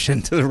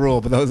exception to the rule,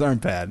 but those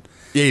aren't bad.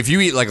 Yeah, if you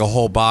eat like a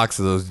whole box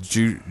of those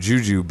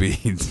juju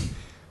beans,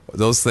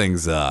 those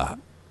things,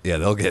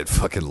 they'll get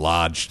fucking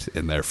lodged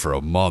in there for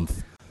a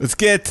month. Let's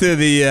get to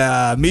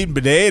the meat and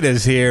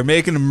potatoes here.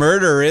 Making a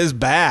Murderer is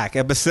back,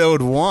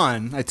 episode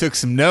 1. I took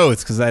some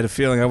notes because I had a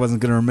feeling I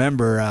wasn't going to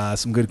remember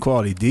some good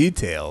quality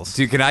details.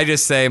 Dude, can I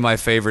just say my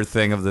favorite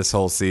thing of this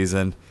whole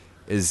season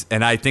is,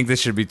 and I think this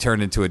should be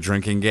turned into a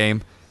drinking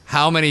game,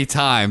 how many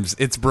times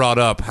it's brought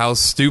up how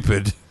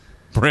stupid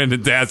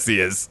Brandon Dassey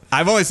is.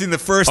 I've only seen the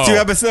first 2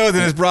 episodes,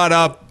 and it's brought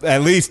up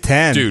at least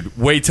 10. Dude,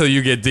 wait till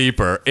you get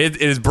deeper. It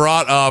is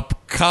brought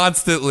up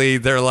constantly.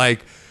 They're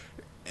like,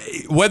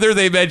 whether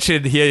they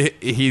mention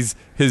his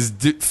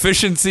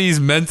deficiencies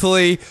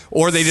mentally,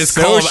 or they just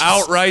call him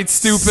outright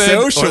stupid.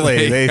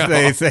 Socially,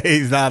 they say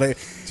he's not a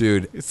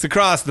dude. It's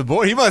across the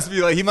board. He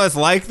must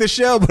like the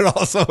show, but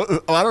also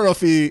I don't know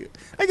if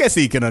I guess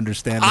he can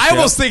understand. I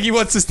almost think he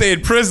wants to stay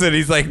in prison.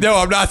 He's like, no,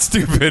 I'm not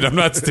stupid. I'm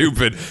not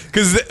stupid.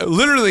 Because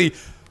literally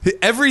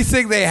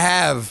everything they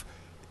have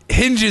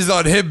hinges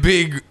on him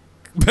being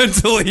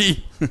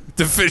mentally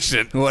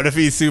deficient. What if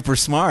he's super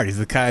smart? He's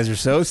the Kaiser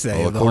Sose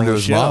of the according whole to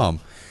his show. mom.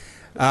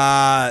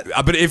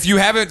 But if you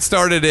haven't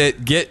started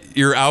it, get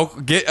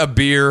a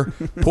beer,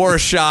 pour a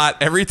shot.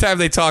 Every time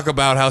they talk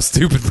about how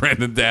stupid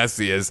Brandon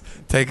Dassey is,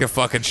 take a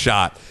fucking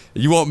shot.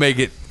 You won't make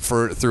it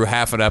through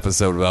half an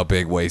episode without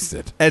being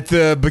wasted. At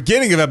the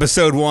beginning of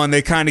episode 1,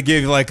 they kind of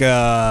give like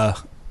a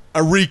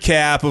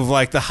recap of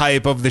like the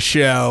hype of the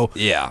show.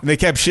 Yeah, and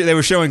they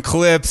were showing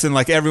clips and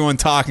like everyone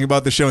talking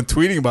about the show and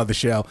tweeting about the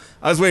show.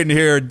 I was waiting to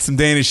hear some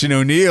Danish and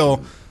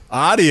O'Neill.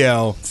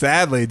 Audio,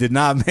 sadly, did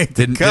not make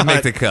the cut. Didn't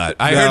make the cut.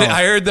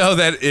 I heard though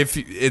that if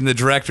in the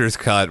director's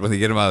cut, when they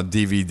get them out on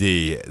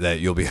DVD, that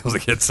you'll be able to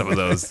get some of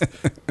those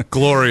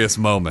glorious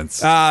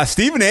moments.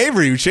 Stephen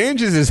Avery, who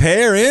changes his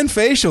hair and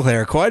facial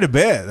hair quite a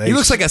bit. He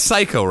looks like a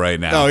psycho right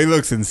now. Oh, he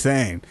looks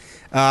insane.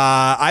 Do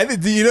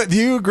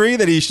you agree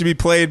that he should be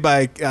played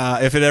by,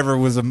 if it ever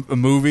was a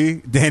movie,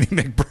 Danny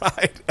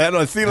McBride? I don't know.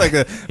 I see like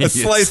a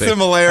slight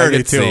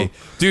similarity to him.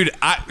 Dude,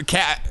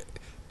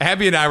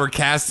 Abby and I were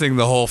casting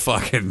the whole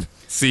fucking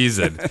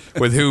season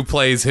with who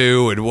plays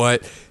who and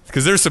what,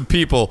 because there's some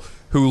people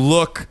who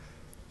look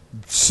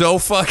so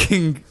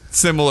fucking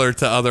similar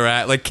to other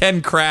like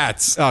Ken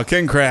Kratz. Oh,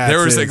 Ken Kratz.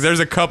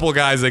 There's a couple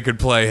guys that could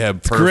play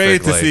him perfectly.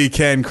 It's great to see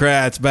Ken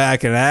Kratz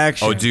back in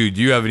action. Oh, dude,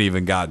 you haven't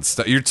even gotten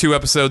you're 2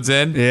 episodes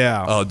in?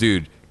 Yeah. Oh,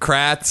 dude,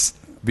 Kratz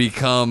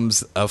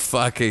becomes a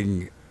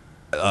fucking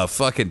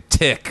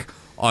tick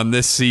on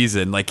this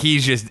season. Like,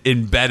 he's just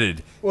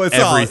embedded. Well,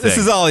 this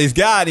is all he's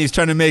got. He's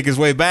trying to make his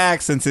way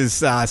back since his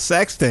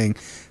sexting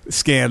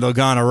scandal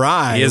gone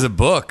awry. He has a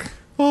book.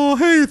 Oh,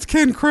 hey, it's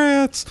Ken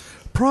Kratz,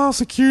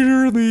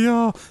 prosecutor in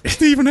the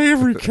Stephen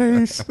Avery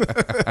case.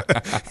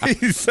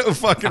 He's so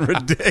fucking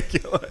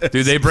ridiculous.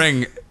 Dude,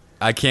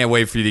 I can't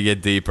wait for you to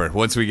get deeper.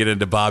 Once we get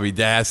into Bobby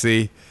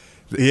Dassey,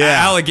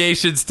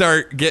 allegations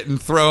start getting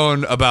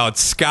thrown about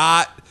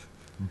Scott,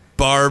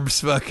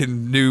 Barb's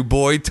fucking new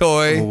boy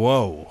toy.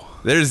 Whoa.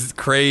 There's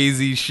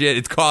crazy shit.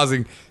 It's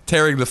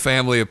tearing the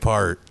family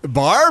apart.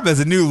 Barb has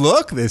a new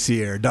look this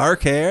year.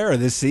 Dark hair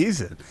this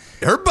season.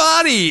 Her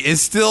body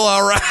is still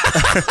all right.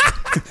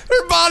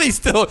 Her body's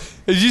still...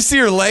 Did you see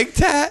her leg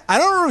tat? I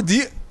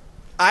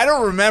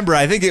don't remember.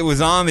 I think it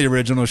was on the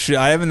original show.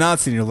 I have not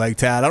seen her leg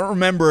tat. I don't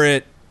remember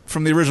it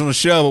from the original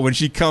show, but when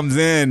she comes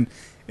in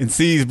and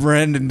sees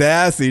Brendan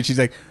Dassey, she's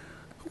like,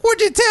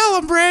 "What'd you tell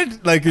him,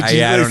 Brent?" Like,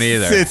 she I don't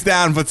either. Sits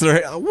down and puts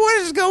her,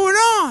 "What is going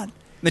on?" And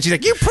then she's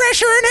like, "You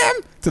pressuring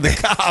him?" To the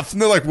cops.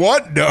 And they're like,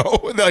 "What?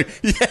 No." And they're like,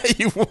 "Yeah,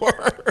 you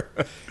were."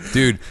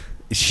 Dude,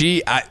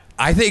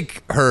 I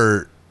think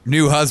her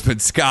new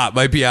husband, Scott,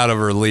 might be out of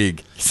her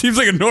league. He seems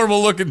like a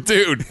normal-looking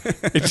dude,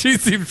 and she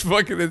seems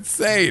fucking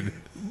insane.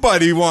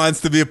 But he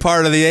wants to be a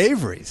part of the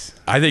Averys.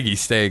 I think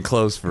he's staying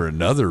close for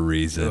another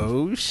reason.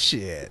 Oh,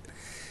 shit.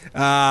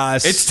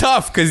 It's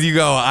tough because you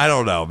go, I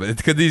don't know, but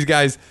it's because these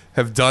guys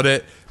have done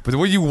it. But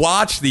when you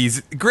watch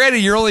these, granted,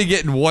 you're only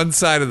getting one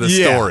side of the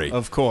story.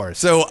 Of course.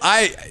 So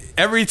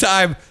every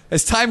time,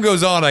 as time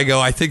goes on, I go,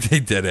 I think they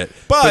did it.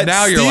 But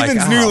now Steven's you're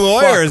like, new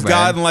lawyer has man.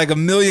 gotten like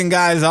 1 million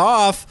guys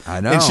off. I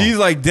know. And she's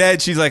like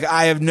dead. She's like,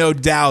 I have no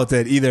doubt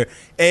that either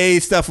A,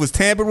 stuff was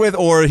tampered with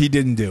or he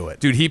didn't do it.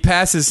 Dude, he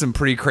passes some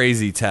pretty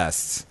crazy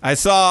tests. I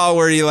saw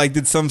where he like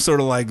did some sort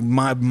of like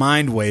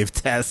mind wave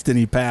test and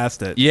he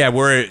passed it. Yeah,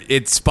 where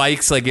it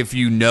spikes like if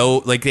you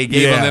know, like they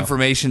gave him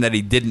information that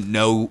he didn't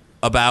know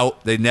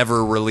about. They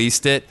never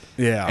released it.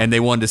 Yeah. And they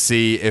wanted to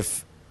see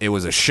if it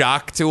was a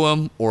shock to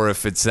him or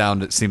if it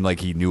seemed like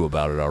he knew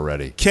about it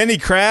already. Kenny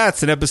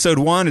Kratz in episode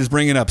 1 is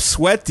bringing up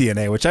sweat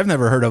DNA, which I've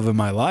never heard of in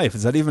my life.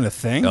 Is that even a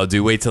thing? Oh,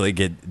 dude, wait till they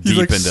get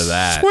deep into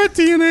that. Sweat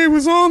DNA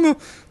was on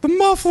the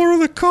muffler of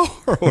the car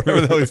or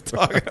whatever the hell he's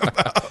talking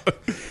about.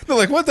 They're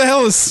like, what the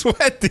hell is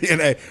sweat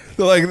DNA?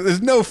 They're like,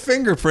 there's no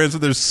fingerprints,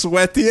 but there's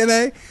sweat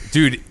DNA?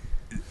 Dude,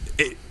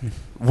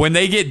 when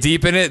they get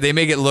deep in it, they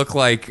make it look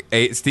like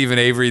Stephen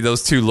Avery,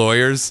 those two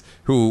lawyers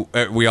who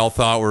we all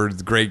thought were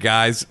great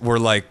guys, were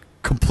like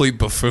complete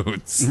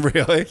buffoons.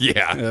 Really?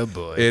 Yeah. Oh,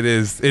 boy.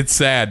 It's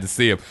sad to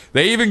see them.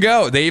 They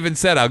even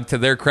said, to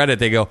their credit,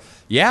 they go,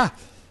 yeah,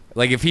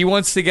 like if he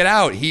wants to get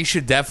out, he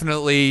should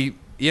definitely,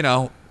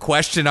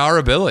 question our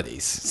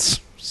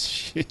abilities.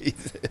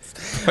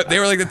 Jesus. But they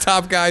were like the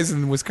top guys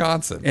in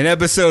Wisconsin. In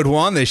episode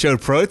 1, they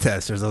showed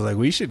protesters. I was like,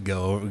 we should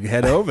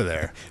head over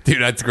there. Dude,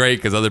 that's great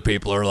because other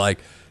people are like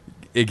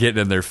getting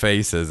in their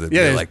faces and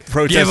they're like,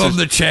 give them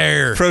the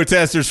chair.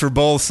 Protesters for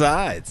both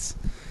sides.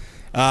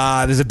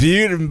 There's a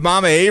beautiful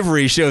Mama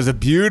Avery shows a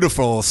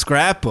beautiful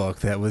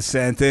scrapbook that was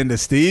sent in to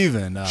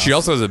Steven. She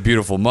also has a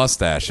beautiful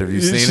mustache. Have you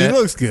seen it? She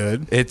looks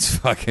good. It's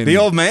fucking. The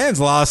old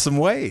man's lost some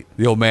weight.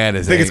 The old man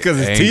is. I think it's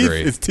because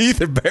angry. his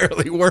teeth are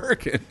barely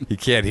working. He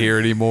can't hear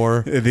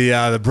anymore.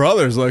 The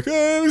brother's like,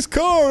 this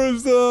car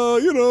is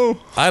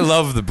I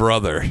love the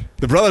brother.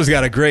 The brother's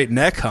got a great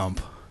neck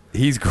hump.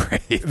 He's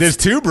great. There's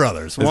two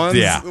brothers. One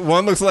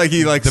looks like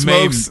he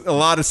smokes a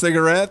lot of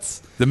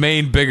cigarettes. The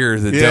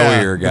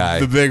doughier guy.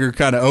 The bigger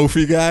kind of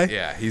oafy guy.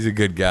 Yeah, he's a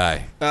good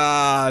guy.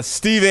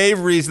 Steve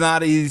Avery's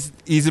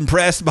he's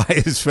impressed by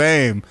his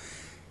fame.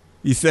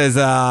 He says,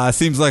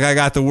 seems like I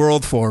got the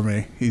world for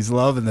me. He's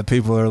loving the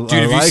people are Dude,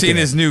 have you seen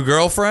his new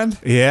girlfriend?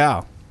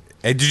 Yeah.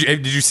 Hey,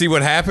 did you see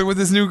what happened with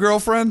his new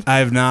girlfriend? I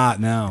have not,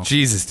 no.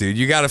 Jesus, dude.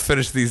 You got to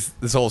finish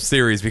this whole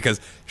series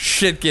because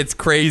shit gets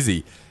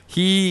crazy.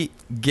 He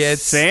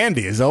gets...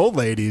 Sandy, his old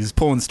lady, is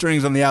pulling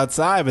strings on the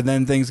outside, but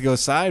then things go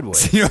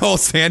sideways. You know how old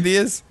Sandy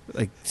is?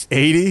 Like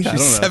 80?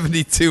 She's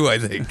 72, I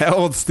think. How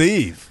old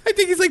Steve? I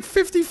think he's like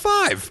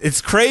 55.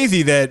 It's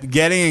crazy that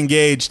getting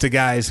engaged to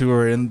guys who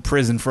are in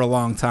prison for a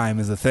long time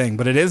is a thing,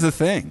 but it is a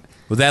thing.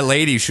 Well, that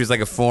lady, she was like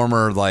a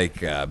former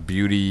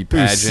beauty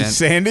pageant.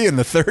 Sandy in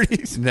the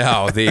 30s?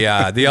 No,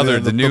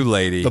 the new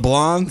lady, the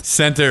blonde,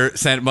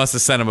 must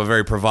have sent him a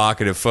very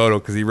provocative photo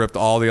because he ripped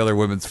all the other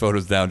women's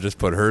photos down, just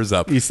put hers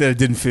up. He said it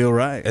didn't feel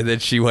right, and then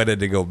she went in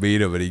to go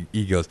meet him, and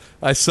he goes,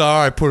 "I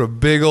saw her. I put a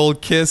big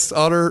old kiss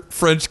on her,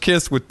 French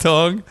kiss with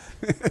tongue."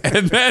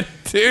 And then,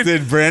 dude,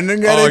 did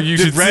Brendan get it?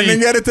 Did Brendan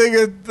get to take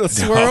a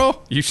swirl?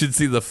 No, you should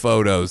see the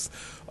photos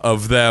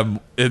of them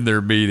in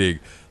their meeting.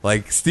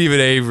 Like,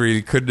 Stephen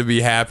Avery couldn't be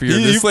happier.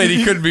 This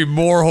lady couldn't be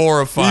more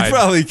horrified. He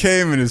probably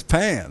came in his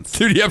pants.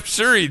 Dude, I'm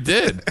sure he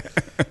did.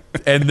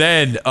 And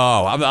then,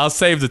 I'll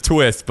save the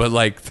twist,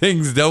 but,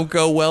 things don't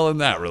go well in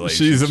that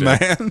relationship. She's a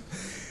man?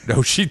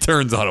 No, she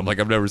turns on him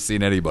like I've never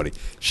seen anybody.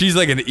 She's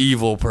like an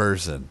evil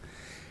person.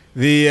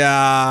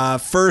 The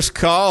first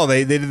call,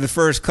 they did the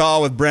first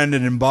call with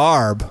Brendan and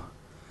Barb.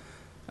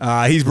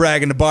 He's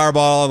bragging to Barb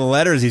all the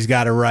letters he's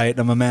got to write,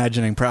 I'm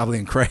imagining, probably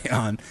in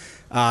crayon.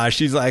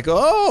 She's like,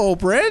 "Oh,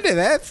 Brendan,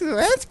 that's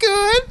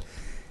good."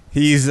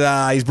 He's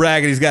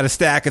bragging. He's got a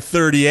stack of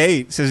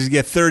 38. Says he's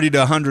get 30 to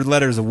 100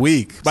 letters a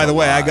week. By the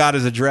way, I got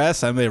his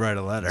address. I may write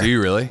a letter. Do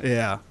you really?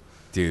 Yeah,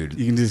 dude.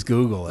 You can just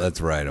Google it.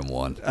 Let's write him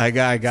one. I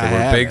got. So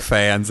we're big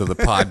fans of the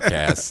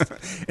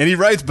podcast, and he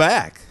writes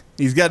back.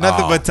 He's got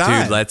nothing but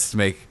time. Dude, let's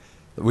make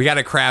We got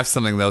to craft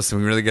something though, so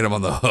we really get him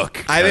on the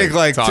hook. I think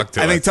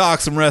talk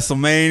some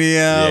WrestleMania.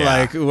 Yeah.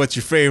 Like, what's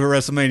your favorite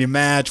WrestleMania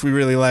match? We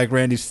really like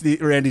Randy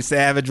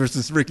Savage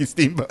versus Ricky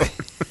Steamboat.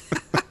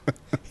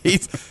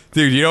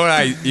 Dude, you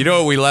know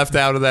what we left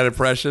out of that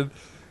impression?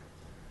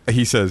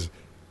 He says,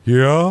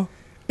 "Yeah."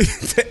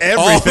 To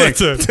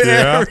everything.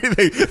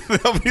 Everything.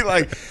 They'll be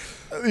like,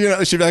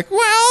 she'll be like,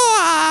 "Well,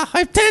 I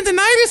have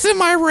tendonitis in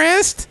my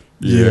wrist."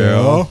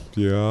 Yeah.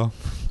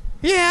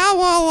 Yeah,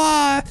 well,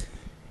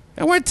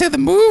 I went to the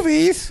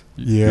movies.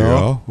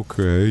 Yeah.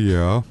 Okay,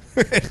 yeah.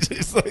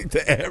 Just like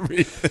to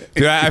everything.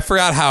 Dude, I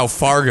forgot how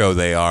Fargo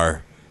they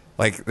are.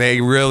 Like, they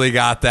really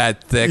got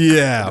that thick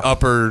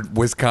upper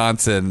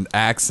Wisconsin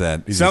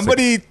accent.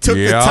 Somebody took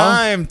the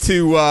time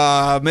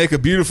to make a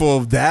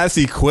beautiful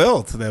Dassey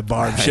quilt that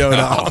Barb showed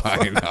off.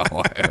 I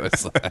know. It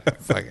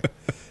was like,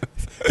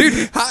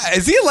 dude,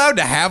 is he allowed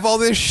to have all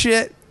this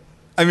shit?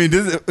 I mean,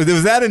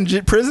 was that in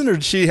prison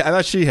or she? I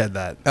thought she had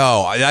that.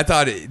 Oh, I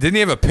thought didn't he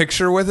have a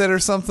picture with it or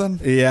something?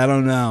 Yeah, I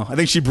don't know. I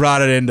think she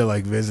brought it in to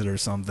like visit or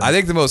something. I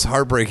think the most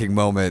heartbreaking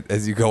moment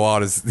as you go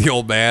on is the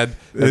old man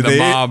and the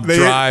mom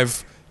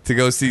drive to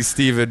go see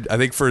Steven, I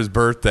think for his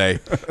birthday,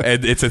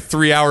 and it's a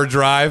 3-hour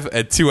drive,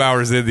 and 2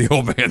 hours in, the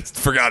old man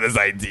forgot his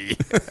ID.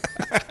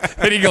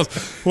 And he goes,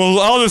 "Well,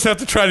 I'll just have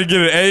to try to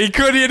get it." And he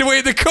couldn't. He had to wait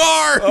in the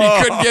car.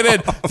 He couldn't get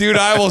in. Dude,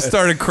 I almost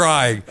started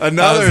crying.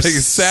 The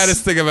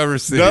saddest thing I've ever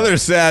seen. Another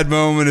sad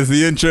moment is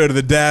the intro to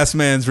the Das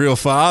Man's real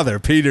father,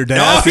 Peter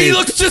Dassey. Oh, he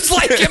looks just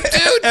like him,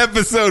 dude.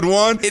 Episode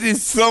 1. It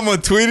is. Someone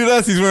tweeted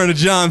us. He's wearing a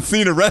John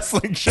Cena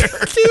wrestling shirt.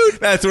 Dude,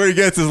 that's where he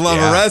gets his love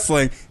of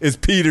wrestling, is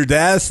Peter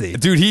Dassey.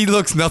 Dude, he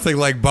looks nothing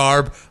like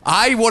Barb.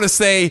 I want to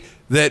say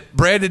that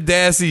Brandon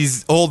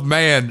Dassey's old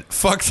man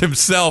fucked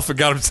himself and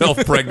got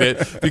himself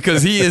pregnant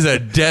because he is a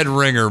dead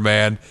ringer,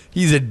 man.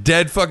 He's a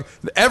dead fuck.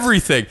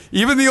 Everything.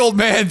 Even the old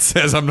man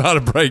says, "I'm not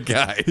a bright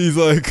guy." He's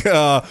like,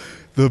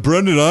 the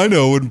Brendan I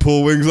know wouldn't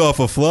pull wings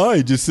off a fly.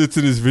 He just sits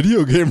in his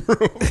video game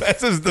room.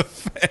 That's his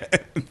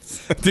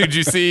defense. Dude,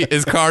 you see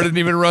his car didn't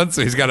even run,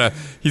 so he's got to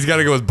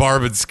go with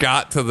Barb and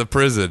Scott to the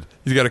prison.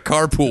 He's got a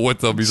carpool with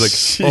them. He's like,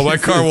 "Oh, my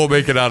car won't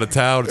make it out of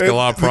town. It's got a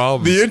lot of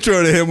problems." The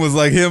intro to him was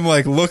like him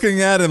like looking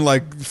at and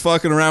like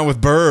fucking around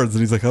with birds, and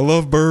he's like, "I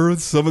love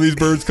birds. Some of these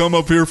birds come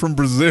up here from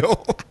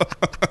Brazil."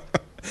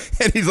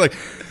 And he's like,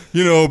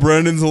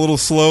 Brendan's a little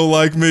slow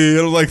like me.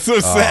 It was like so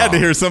sad to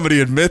hear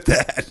somebody admit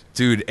that.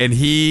 Dude, and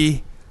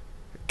he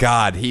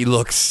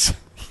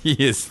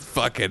is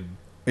fucking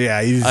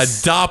he's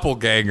a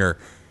doppelganger.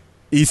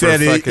 He said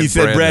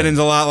Brendan's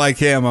a lot like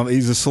him.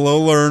 He's a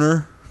slow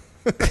learner.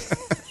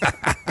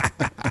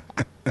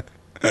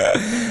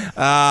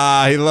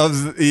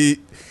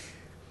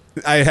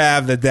 I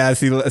have the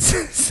Dassey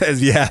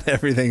says,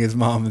 everything his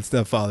mom and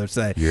stepfather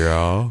say.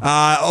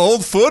 Yeah.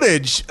 Old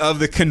footage of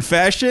the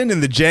confession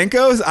and the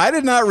Jenkos. I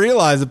did not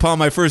realize upon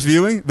my first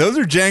viewing, those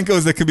are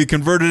Jenkos that could be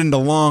converted into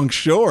long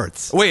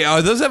shorts. Wait,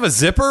 those have a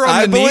zipper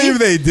on the knee? I believe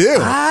they do.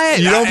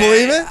 You don't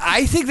believe it?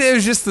 I think that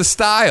was just the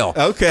style.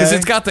 Okay. Because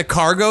it's got the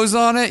cargos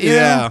on it, you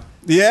know?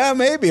 Yeah,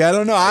 maybe. I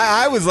don't know.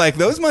 I was like,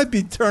 those might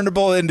be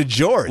turnable into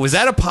jorts. Was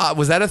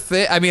that a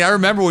thing? I mean, I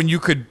remember when you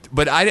could,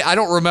 but I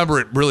don't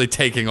remember it really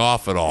taking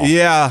off at all.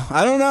 Yeah,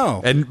 I don't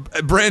know. And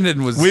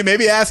Brandon was... We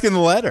maybe ask in the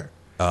letter.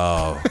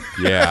 Oh,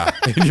 yeah.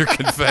 In your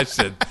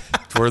confession.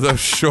 For those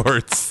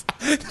shorts.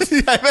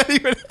 I bet he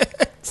would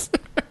answer.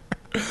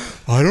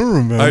 I don't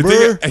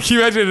remember. Can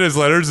you imagine in his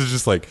letters, it's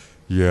just like,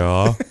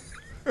 yeah,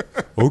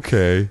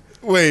 okay.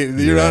 Wait,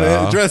 you're not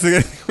addressing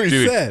anything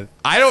we said.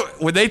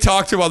 When they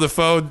talk to him on the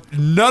phone,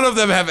 none of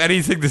them have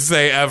anything to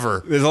say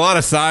ever. There's a lot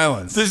of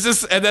silence.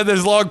 And then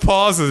there's long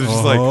pauses. It's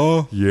just like,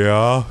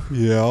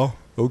 yeah,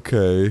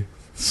 okay.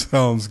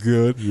 Sounds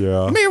good. Yeah.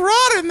 Let me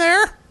rot in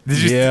there.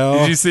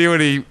 Did you see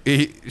when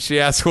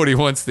she asked what he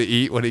wants to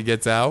eat when he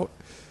gets out?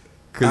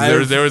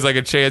 Because there was like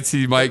a chance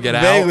he might get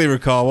out. Vaguely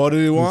recall. What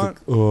did he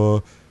want?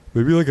 Like,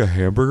 maybe like a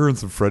hamburger and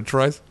some French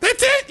fries.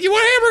 That's it? You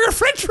want a hamburger and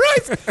French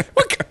fries?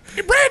 What,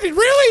 Brandon,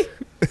 really?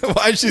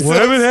 Why is she we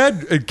haven't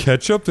had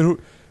ketchup.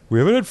 We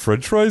haven't had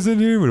French fries in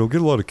here. We don't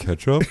get a lot of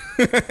ketchup.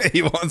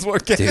 He wants more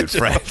ketchup.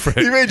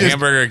 Dude,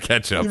 hamburger and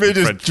ketchup. You may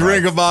just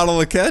drink a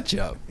bottle of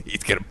ketchup.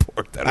 He's going to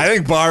pour that. I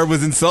think Barb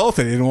was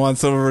insulted. He didn't want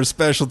some of her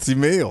specialty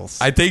meals.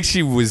 I think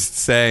she was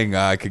saying,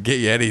 I could get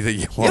you anything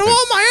you want. You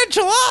want my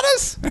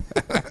enchiladas?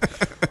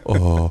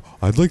 Oh,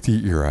 I'd like to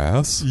eat your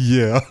ass.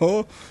 Yeah.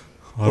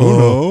 I don't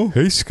know.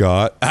 Hey,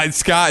 Scott.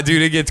 Scott,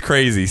 dude, it gets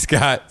crazy.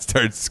 Scott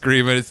starts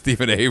screaming at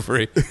Stephen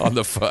Avery on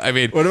the phone. I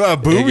mean, what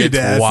about Booby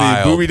Dassey?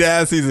 Wild. Booby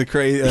Dassey's a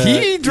crazy...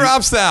 he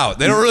drops out.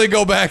 They don't really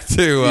go back to...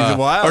 he's a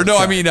wild or no,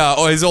 guy. I mean,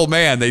 his old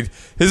man.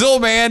 His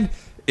old man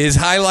is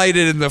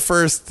highlighted in the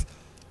first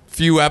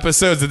few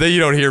episodes, and then you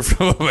don't hear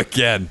from him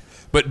again.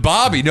 But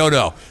Bobby,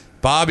 no.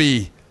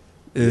 Bobby...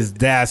 is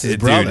Dassey's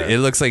brother. Dude, it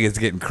looks like it's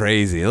getting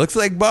crazy. It looks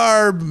like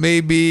Barb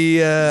may be...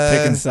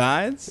 picking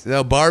sides?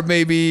 No, Barb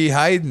may be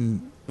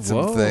hiding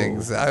some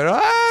things. I don't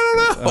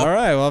know. All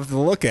right, we'll have to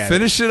look at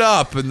Finish it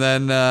up and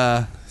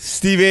then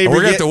Steve Avery.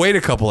 We're going to have to wait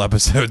a couple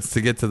episodes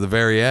to get to the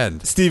very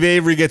end. Steve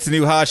Avery gets a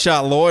new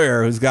hotshot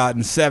lawyer who's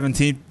gotten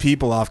 17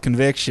 people off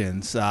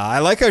convictions. I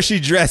like how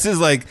she dresses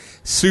like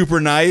super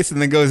nice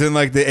and then goes in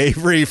like the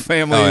Avery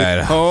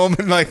family home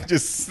and like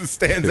just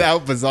stands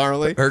out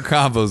bizarrely. Her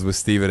combos with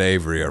Stephen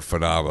Avery are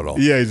phenomenal.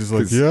 Yeah, he's just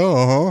like, yeah,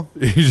 uh-huh.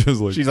 He's just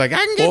like, she's like,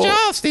 I can get you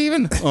off,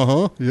 Stephen.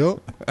 Uh-huh, yep,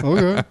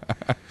 okay.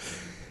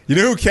 You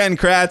know who Ken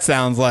Kratz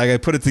sounds like? I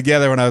put it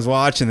together when I was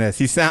watching this.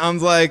 He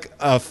sounds like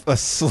a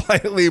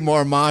slightly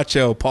more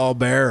macho Paul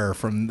Bearer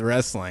from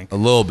wrestling. A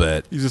little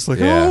bit. He's just like,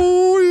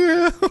 oh,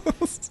 yeah.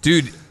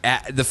 Dude,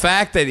 the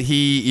fact that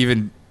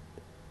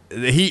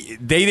they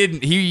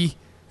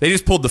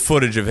just pulled the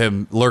footage of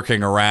him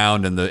lurking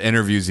around and the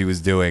interviews he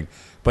was doing.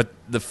 But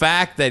the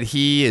fact that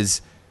he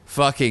is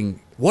fucking,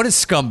 what a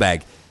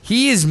scumbag.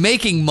 He is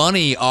making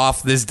money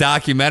off this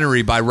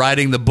documentary by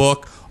writing the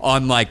book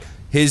on like,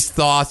 his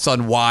thoughts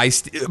on why.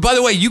 By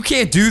the way, you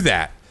can't do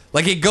that.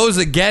 Like, it goes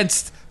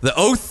against the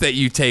oath that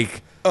you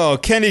take. Oh,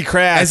 Kenny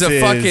Kratz as a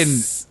fucking.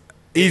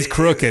 He's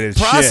crooked as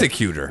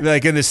prosecutor. Shit.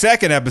 Like in the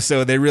second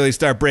episode, they really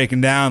start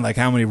breaking down like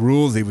how many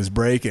rules he was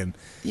breaking.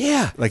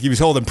 Yeah, like he was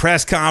holding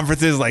press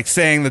conferences, like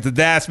saying that the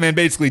Das Man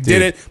basically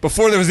did it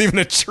before there was even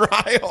a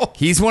trial.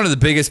 He's one of the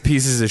biggest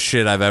pieces of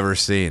shit I've ever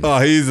seen. Oh,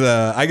 he's.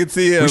 I could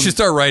see him. We should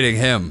start writing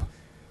him.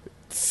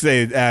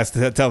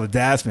 Tell the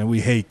Das Man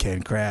we hate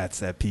Ken Kratz,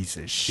 that piece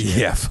of shit.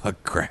 Yeah,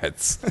 fuck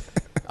Kratz.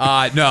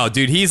 No,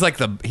 dude, he's like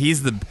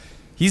he's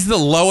the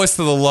lowest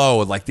of the low,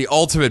 like the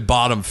ultimate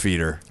bottom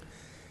feeder.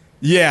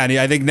 Yeah, and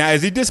I think now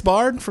is he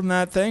disbarred from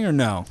that thing or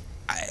no?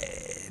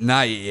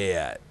 Not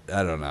yet.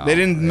 I don't know. They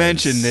didn't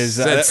mention his.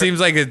 It seems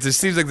like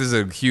there's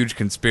a huge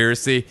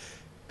conspiracy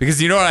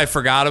because you know what I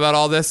forgot about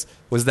all this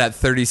was that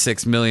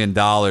 $36 million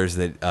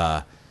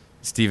that.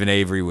 Stephen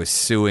Avery was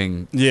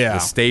suing the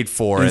state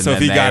for, and so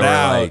then if he got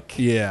out, like,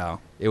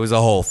 it was a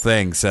whole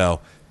thing.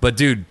 So, but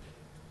dude,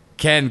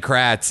 Ken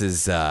Kratz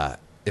is,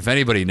 if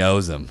anybody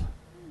knows him,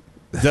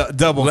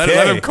 double K.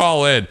 Let him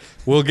call in.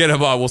 We'll get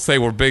him on. We'll say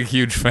we're big,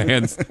 huge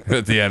fans.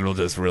 At the end, we'll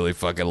just really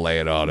fucking lay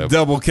it on him.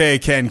 Double K,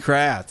 Ken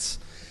Kratz.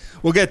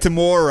 We'll get to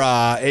more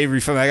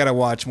Avery film. I got to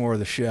watch more of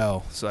the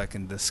show so I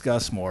can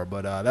discuss more.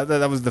 But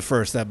that was the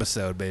first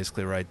episode,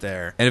 basically, right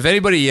there. And if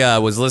anybody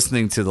was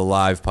listening to the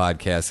live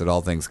podcast at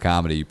All Things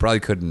Comedy, you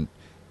probably couldn't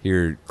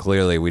hear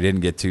clearly. We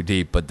didn't get too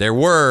deep. But there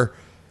were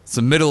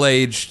some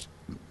middle-aged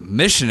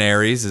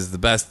missionaries, is the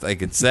best I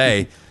could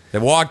say,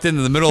 that walked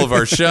into the middle of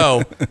our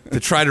show to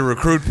try to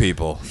recruit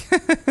people.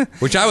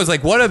 Which I was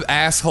like, what an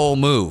asshole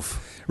move.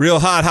 Real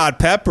Hot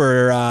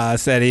Pepper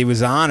said he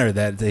was honored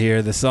to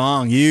hear the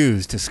song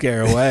used to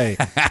scare away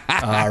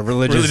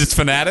religious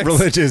fanatics,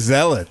 religious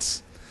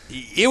zealots.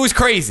 It was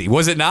crazy,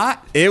 was it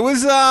not? It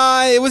was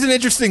an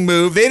interesting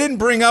move. They didn't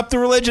bring up the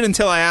religion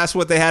until I asked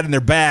what they had in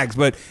their bags,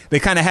 but they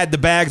kind of had the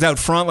bags out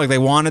front, like they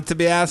wanted to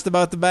be asked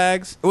about the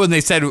bags. When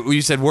they said,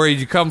 you said, where did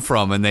you come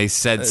from? And they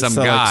said some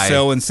guy, like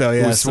so and so,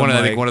 yeah, was one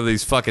of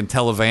these fucking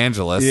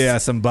televangelists, yeah,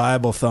 some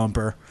Bible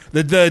thumper.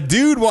 The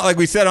dude, like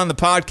we said on the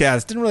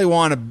podcast, didn't really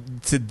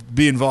want to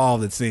be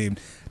involved, it seemed.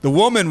 The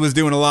woman was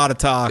doing a lot of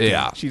talking.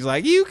 Yeah. She's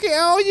like,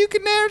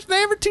 it's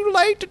never too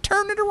late to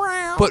turn it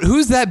around. But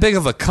who's that big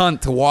of a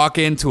cunt to walk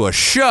into a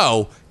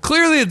show,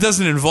 clearly it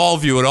doesn't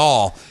involve you at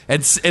all,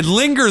 and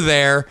linger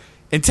there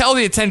until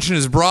the attention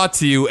is brought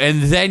to you,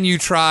 and then you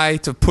try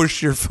to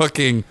push your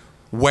fucking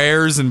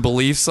wares and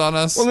beliefs on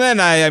us? Well,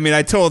 then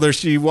I told her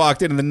she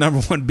walked into the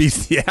 #1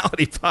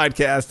 bestiality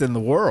podcast in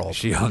the world.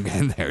 She hung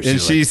in there, and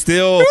she's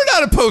still. We're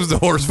not opposed to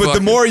horse, but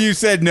fucking. The more you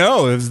said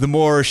no, it was the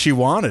more she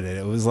wanted it.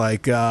 It was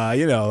like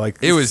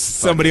it was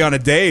somebody on a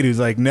date who's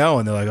like no,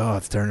 and they're like, oh,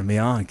 it's turning me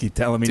on. Keep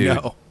telling me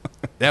no.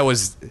 That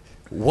was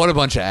what a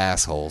bunch of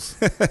assholes.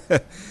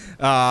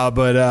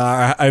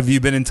 But have you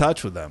been in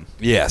touch with them?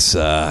 Yes,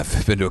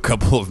 I've been to a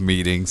couple of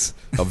meetings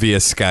via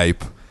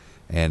Skype,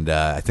 and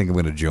I think I'm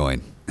going to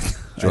join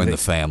the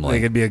family. I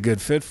think it'd be a good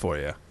fit for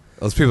you.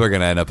 Those people are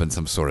going to end up in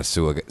some sort of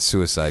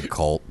suicide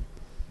cult.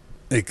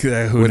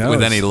 Who knows?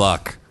 With any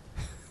luck.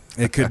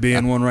 It could be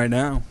in one right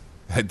now.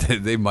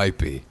 They might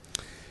be.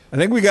 I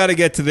think we got to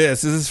get to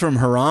this. This is from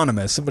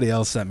Hieronymus. Somebody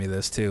else sent me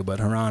this too, but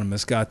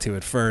Hieronymus got to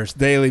it first.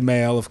 Daily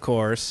Mail, of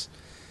course.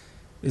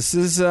 This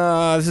is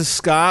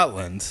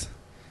Scotland.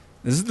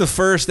 This is the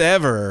first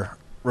ever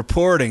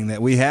reporting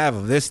that we have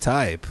of this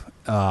type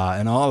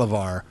in all of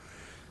our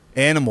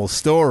animal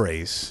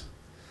stories.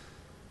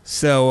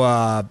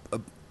 So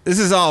this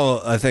is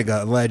all, I think,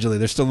 allegedly.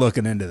 They're still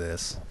looking into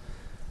this.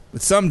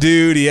 But some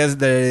dude, he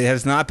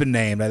has not been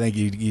named. I think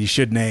you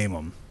should name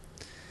him.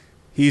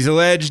 He's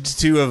alleged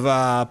to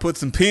have put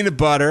some peanut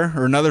butter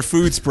or another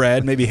food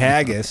spread, maybe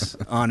haggis,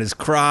 on his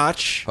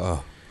crotch,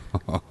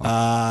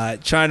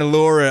 trying to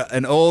lure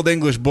an old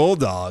English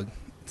bulldog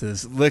to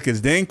lick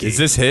his dinky. Is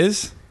this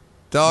his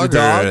dog, the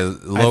dog? Or a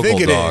local I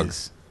think it dog?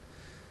 Is.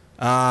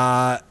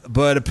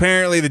 But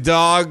apparently the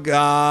dog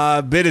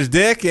bit his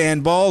dick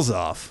and balls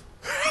off.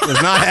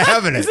 Was not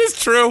having it. Is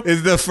this true?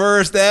 Is the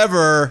first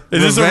ever.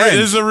 Is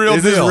this a real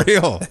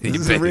deal?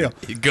 This is real.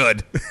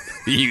 Good.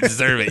 You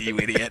deserve it, you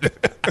idiot.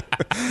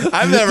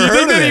 I've never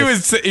heard of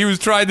that he was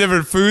trying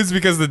different foods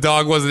because the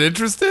dog wasn't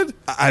interested?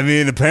 I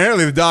mean,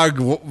 apparently the dog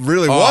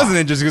really wasn't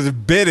interested because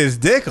it bit his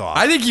dick off.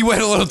 I think he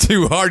went a little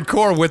too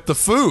hardcore with the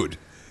food.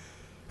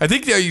 I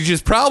think you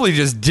probably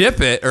just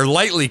dip it or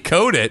lightly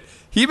coat it.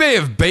 He may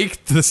have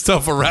baked the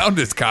stuff around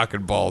his cock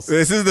and balls.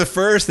 This is the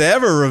first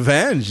ever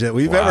revenge that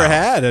we've ever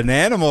had. An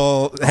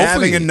animal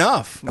having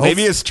enough.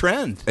 Maybe it's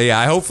trend.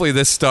 Yeah, hopefully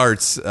this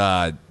starts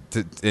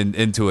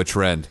into a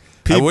trend.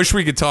 I wish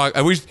we could talk.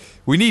 I wish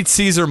we need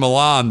Caesar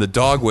Milan, the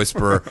dog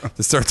whisperer,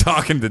 to start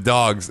talking to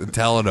dogs and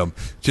telling them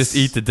just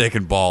eat the dick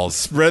and balls.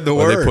 Spread the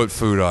word. They put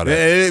food on it.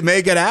 It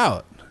may get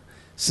out.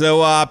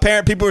 So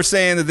people were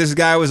saying that this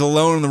guy was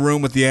alone in the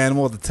room with the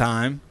animal at the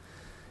time.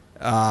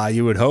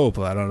 You would hope.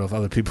 I don't know if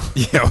other people.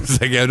 Yeah, I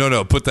was like,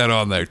 no, put that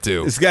on there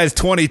too. This guy's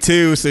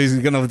 22, so he's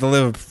going to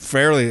live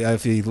fairly,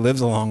 if he lives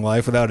a long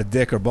life, without a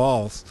dick or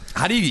balls.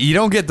 How do you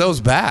don't get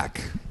those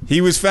back? He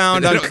was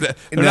found. They're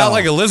not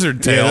like a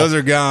lizard tail. Yeah, those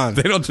are gone.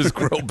 They don't just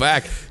grow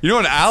back. You know,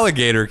 an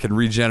alligator can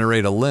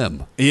regenerate a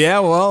limb. Yeah,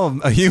 well,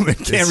 a human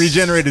can't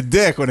regenerate a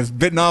dick when it's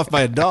bitten off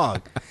by a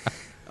dog.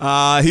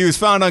 He was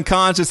found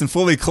unconscious and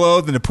fully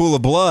clothed in a pool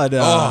of blood.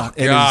 God!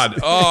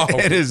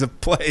 It is a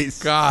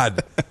place.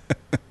 God.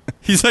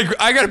 He's like,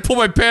 I got to pull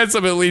my pants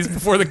up at least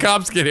before the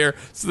cops get here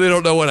so they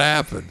don't know what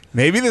happened.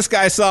 Maybe this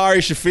guy saw Ari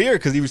Shaffir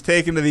because he was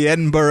taken to the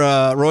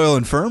Edinburgh Royal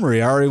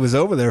Infirmary. Ari was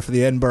over there for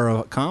the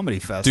Edinburgh Comedy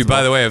Festival. Dude,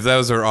 by the way, if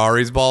those were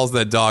Ari's balls,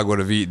 that dog would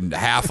have eaten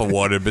half of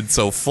one and been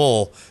so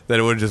full that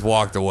it would have just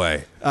walked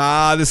away.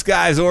 This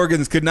guy's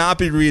organs could not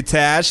be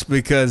reattached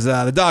because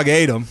the dog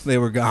ate them. They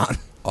were gone.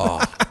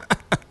 Oh.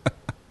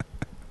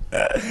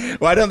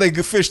 Why don't they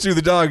fish through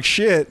the dog's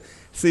shit?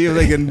 See if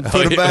they can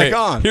put it back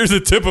on. Here's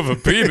a tip of a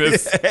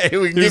penis. Hey,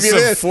 we can here's give you some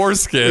this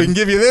foreskin. We can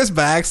give you this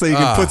back so you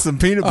can put some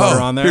peanut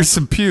butter on there. Here's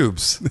some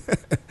pubes.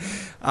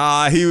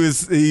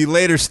 He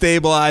later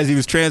stabilized. He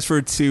was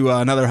transferred to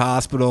another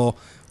hospital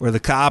where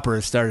the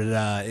coppers started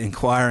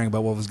inquiring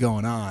about what was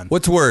going on.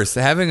 What's worse,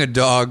 having a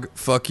dog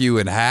fuck you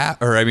in half,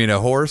 or I mean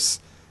a horse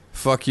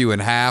fuck you in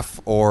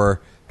half,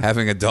 or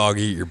having a dog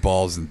eat your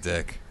balls and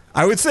dick?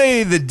 I would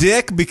say the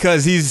dick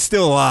because he's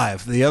still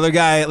alive. The other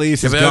guy at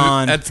least is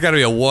gone. That's got to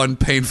be a one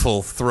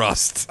painful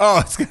thrust. Oh,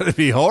 it's got to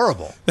be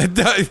horrible.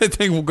 That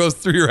thing goes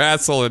through your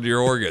asshole into your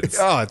organs.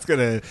 Oh,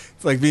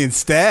 it's like being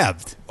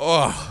stabbed.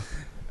 Oh.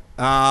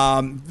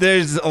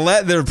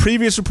 Their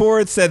previous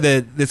reports said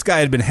that this guy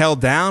had been held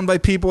down by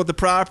people at the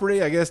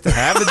property, I guess, to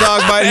have the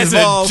dog bite his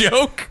balls. As a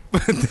joke?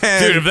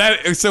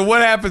 Dude, so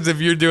what happens if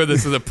you're doing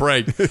this as a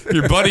prank?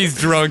 Your buddy's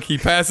drunk, he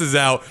passes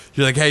out,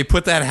 you're like, hey,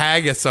 put that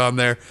haggis on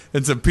there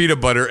and some peanut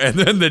butter, and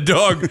then the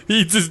dog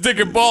eats his dick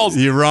and balls.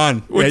 You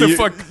run. What the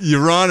fuck? You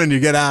run and you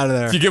get out of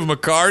there. You give him a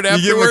card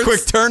afterwards? You give him a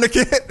quick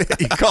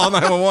tourniquet, you call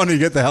 911 and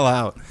you get the hell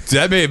out.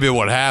 That may have been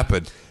what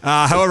happened.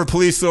 However,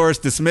 police source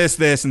dismissed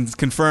this and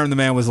confirmed the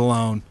man was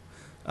alone,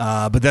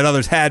 but that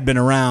others had been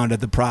around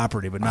at the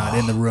property, but not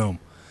in the room.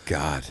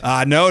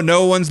 God.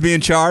 No one's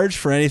being charged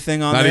for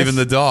anything on this. Not even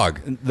the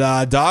dog.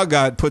 The dog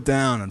got put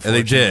down,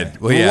 unfortunately. They did.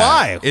 Well, yeah.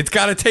 Why? It's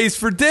got a taste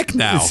for dick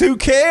now. Who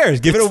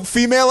cares? Give it a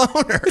female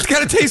owner. It's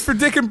got a taste for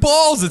dick and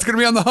balls. It's going to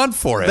be on the hunt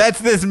for it.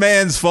 That's this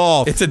man's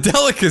fault. It's a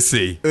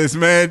delicacy.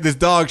 This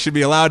dog should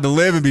be allowed to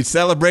live and be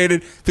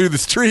celebrated through the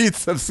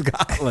streets of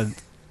Scotland.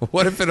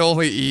 What if it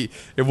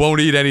won't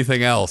eat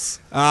anything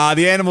else?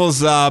 The animal's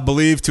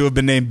believed to have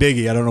been named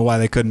Biggie. I don't know why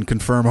they couldn't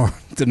confirm or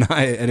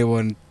deny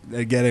anyone.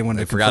 Get anyone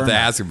They forgot to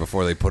ask him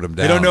before they put him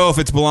down. They don't know if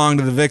it's belonged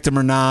to the victim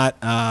or not.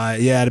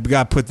 It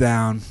got put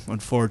down,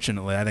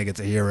 unfortunately. I think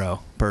it's a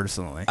hero,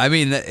 personally. I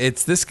mean,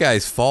 it's this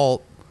guy's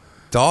fault.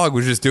 Dog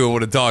was just doing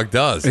what a dog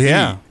does.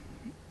 Yeah.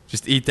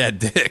 Just eat that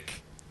dick.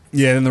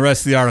 Yeah, and the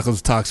rest of the article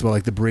talks about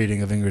like the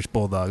breeding of English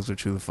bulldogs,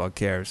 which who the fuck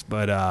cares?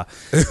 But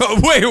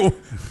wait,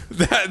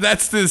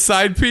 that's the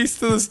side piece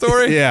to the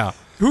story? Yeah.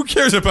 Who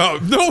cares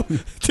about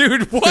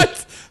dude?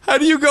 What? How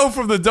do you go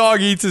from the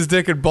dog eats his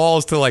dick and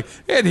balls to like,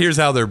 and here's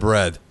how they're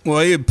bred?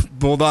 Well,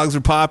 bulldogs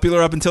were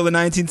popular up until the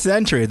 19th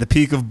century, at the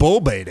peak of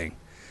bull baiting.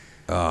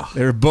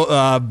 They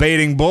were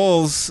baiting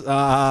bulls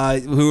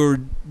who were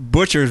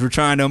butchers were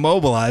trying to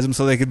immobilize them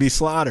so they could be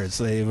slaughtered.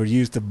 So they were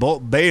used to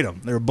bait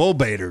them. They were bull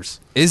baiters.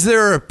 Is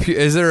there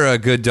a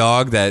good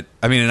dog an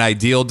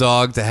ideal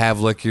dog to have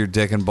lick your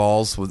dick and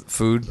balls with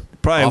food?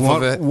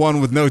 Probably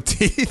one with no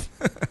teeth.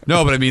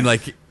 No, but I mean,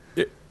 like,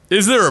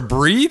 is there a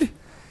breed?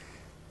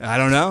 I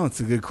don't know. It's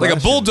a good question.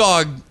 Like a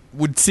bulldog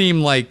would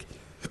seem like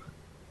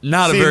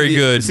not a very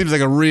good. It seems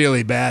like a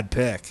really bad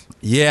pick.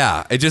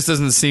 Yeah, it just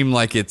doesn't seem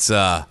like it's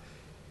got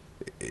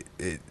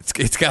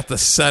the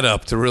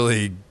setup to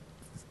really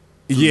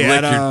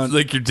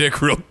lick your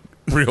dick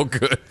real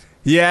good.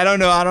 Yeah, I don't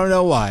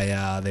know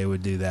why they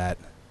would do that.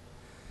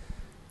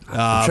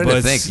 I'm trying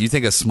to think. You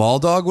think a small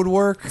dog would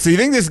work? So you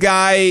think this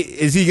guy,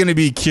 is he going to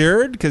be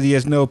cured because he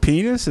has no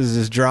penis? Is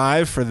his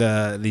drive for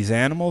these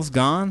animals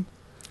gone?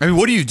 I mean,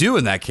 what do you do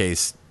in that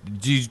case?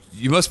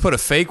 You must put a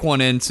fake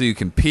one in so you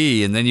can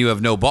pee, and then you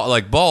have no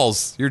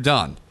balls. You're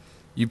done.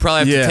 You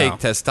probably have to take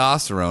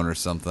testosterone or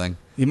something.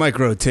 You might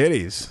grow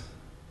titties.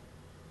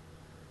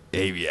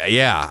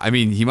 Yeah. I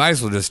mean, he might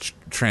as well just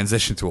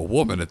transition to a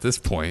woman at this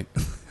point.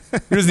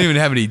 He doesn't even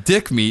have any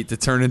dick meat to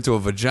turn into a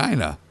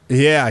vagina.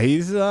 Yeah,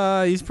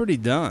 he's pretty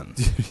done.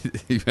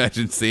 You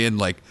imagine seeing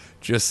like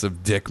just some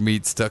dick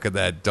meat stuck in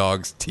that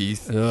dog's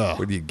teeth. Ugh.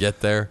 When you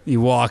get there,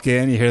 you walk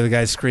in, you hear the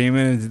guy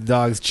screaming, and the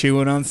dog's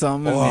chewing on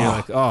something, and you're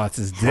like, "Oh, it's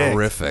his dick."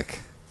 Horrific.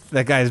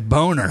 That guy's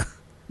boner.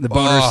 The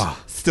boner's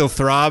still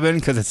throbbing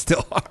because it's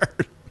still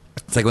hard.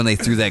 It's like when they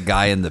threw that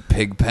guy in the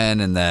pig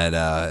pen in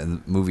that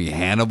movie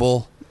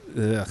Hannibal. Ugh.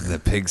 And the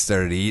pig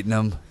started eating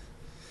him.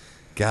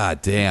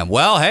 God damn.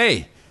 Well,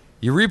 hey,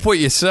 you reap what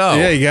you sow.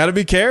 Yeah, you got to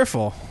be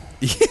careful.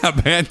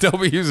 Yeah, man. Don't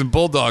be using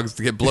bulldogs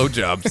to get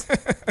blowjobs.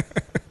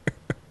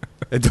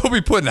 And don't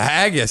be putting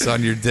haggis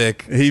on your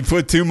dick. He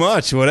put too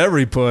much, whatever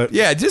he put.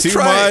 Yeah, just too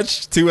try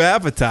much, too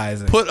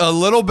appetizing. Put a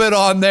little bit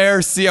on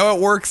there, see how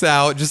it works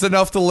out, just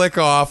enough to lick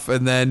off,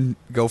 and then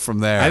go from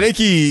there. I think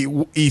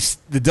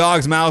the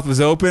dog's mouth was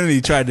open, and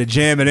he tried to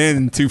jam it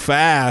in too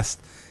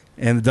fast,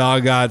 and the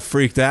dog got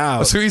freaked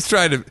out. So he's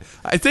trying to.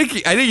 I think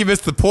he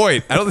missed the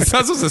point. I don't think it's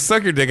not supposed to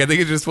suck your dick. I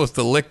think it's just supposed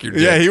to lick your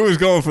dick. Yeah, he was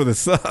going for the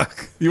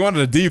suck. He wanted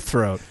a deep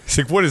throat. He's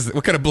like,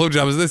 what kind of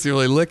blowjob is this? You're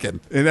really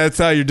licking. And that's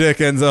how your dick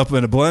ends up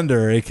in a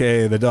blender,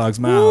 a.k.a. the dog's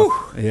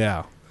mouth. Woo.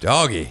 Yeah.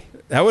 Doggy.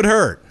 That would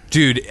hurt.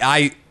 Dude,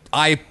 I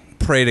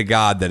pray to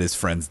God that his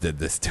friends did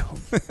this to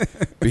him.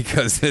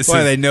 Because this is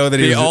they know that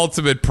the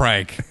ultimate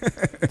prank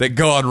that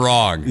gone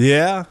wrong.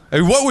 Yeah. I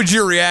mean, what would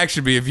your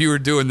reaction be if you were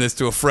doing this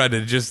to a friend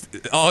and just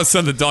all of a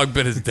sudden the dog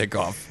bit his dick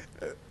off?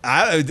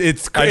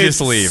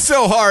 It's leave.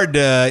 So hard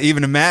to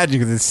even imagine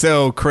because it's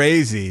so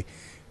crazy.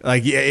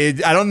 Like, I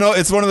don't know.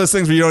 It's one of those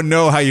things where you don't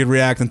know how you'd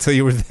react until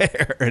you were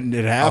there and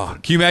it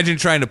happened. Can you imagine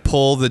trying to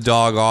pull the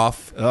dog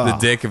off the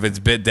dick if it's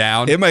bit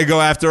down? It might go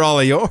after all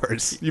of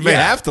yours. You may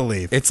have to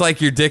leave. It's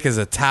like your dick is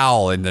a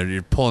towel and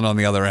you're pulling on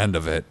the other end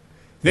of it.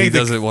 He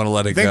doesn't want to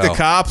let it go. Think the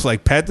cops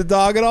like pet the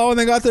dog at all when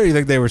they got there? You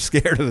think they were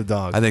scared of the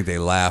dog? I think they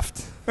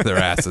laughed their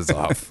asses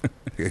off.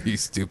 You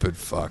stupid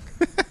fuck.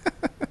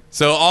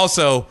 So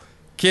also,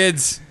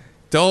 kids,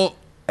 don't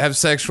have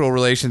sexual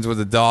relations with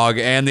a dog.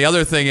 And the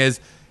other thing is,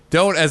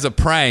 don't as a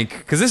prank,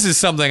 because this is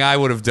something I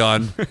would have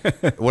done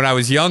when I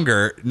was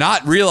younger,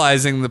 not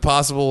realizing the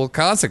possible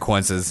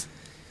consequences.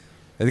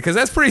 Because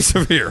that's pretty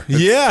severe.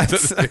 Yeah,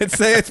 I'd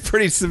say it's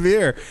pretty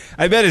severe.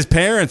 I bet his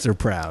parents are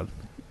proud.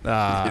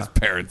 His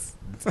parents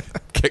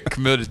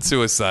committed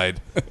suicide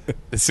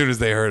as soon as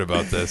they heard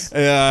about this.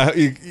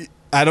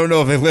 I don't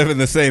know if they live in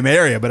the same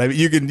area, but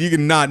you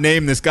can not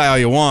name this guy all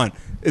you want.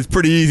 It's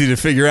pretty easy to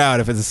figure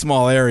out if it's a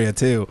small area,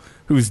 too,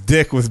 whose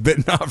dick was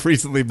bitten off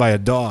recently by a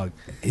dog.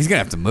 He's going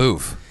to have to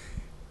move.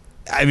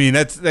 I mean,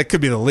 that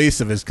could be the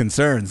least of his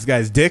concerns. This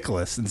guy's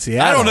dickless in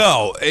Seattle. I don't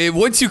know.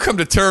 Once you come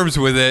to terms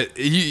with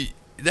it,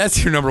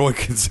 that's your number one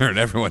concern.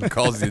 Everyone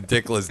calls you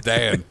Dickless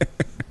Dan.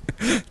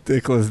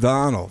 Dickless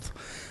Donald.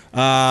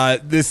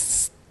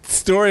 This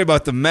story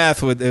about the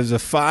meth, there's a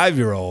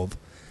 5-year-old.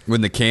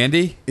 With the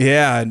candy?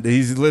 Yeah,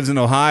 he lives in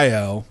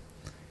Ohio.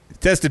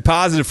 Tested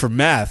positive for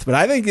meth, but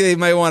I think they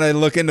might want to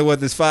look into what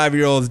this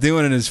 5-year-old's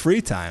doing in his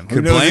free time.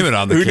 Could blame it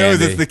on the candy. Who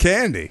knows it's the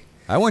candy?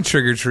 I went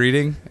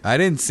trick-or-treating. I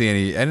didn't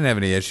have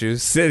any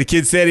issues. The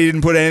kid said he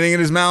didn't put anything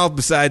in his mouth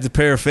besides a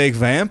pair of fake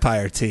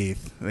vampire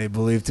teeth they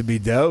believe to be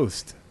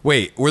dosed.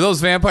 Wait, were those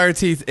vampire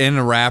teeth in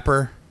a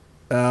wrapper?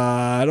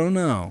 I don't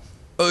know.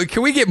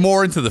 Can we get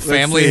more into the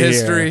family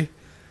history?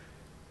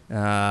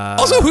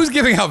 Also, who's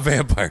giving out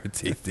vampire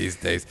teeth these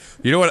days?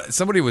 You know what?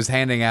 Somebody was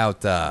handing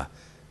out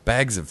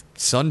bags of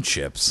Sun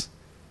Chips.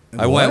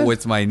 I went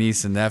with my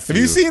niece and nephew.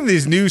 Have you seen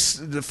these new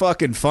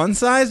fucking fun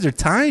size? They're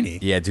tiny.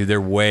 Yeah, dude,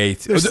 they're way...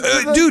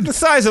 dude, the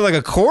size of like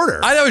a quarter.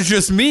 I thought it was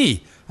just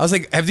me. I was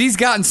like, have these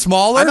gotten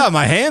smaller? I thought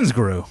my hands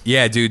grew.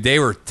 Yeah, dude, they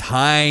were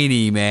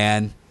tiny,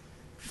 man.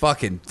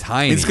 Fucking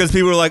tiny. It's because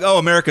people were like, oh,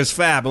 America's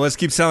fat, but let's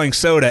keep selling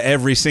soda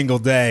every single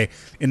day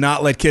and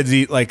not let kids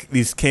eat like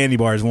these candy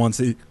bars once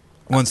a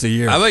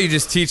year. How about you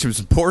just teach them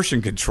some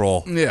portion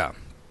control? Yeah.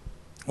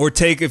 Or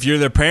if you're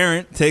their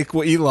parent, take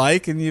what you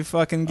like and you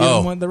fucking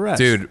give them the rest.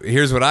 Dude,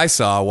 here's what I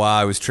saw while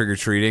I was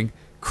trick-or-treating.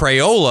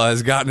 Crayola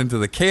has gotten into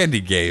the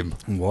candy game.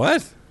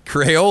 What?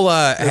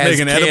 Crayola has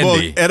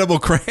candy. Edible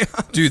crayon?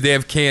 Dude, they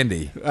have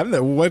candy. I don't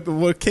know.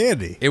 What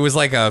candy? It was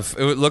like it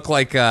would look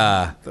like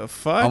the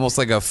fuck? Almost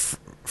like a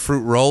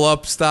fruit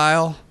roll-up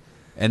style.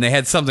 And they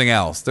had something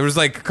else. There was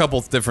like a couple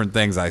different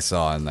things I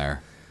saw in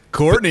there.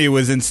 Courtney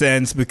was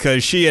incensed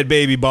because she had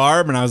baby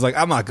Barb, and I was like,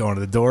 I'm not going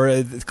to the door.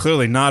 It's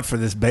clearly not for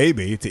this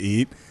baby to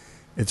eat.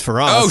 It's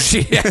for us. Oh,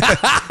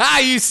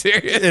 are you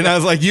serious? And I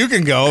was like, you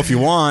can go if you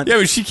want. Yeah,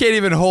 but she can't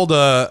even hold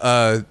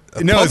a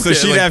no, pumpkin. so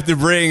she'd have to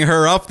bring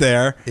her up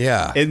there.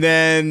 Yeah. And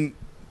then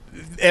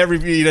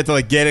you'd have to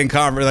like get in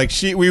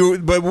conversation.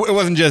 But it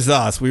wasn't just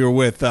us. We were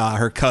with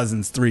her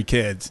cousin's 3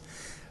 kids.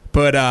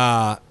 But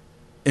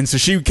and so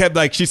she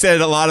kept she said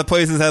a lot of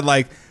places had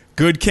like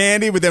good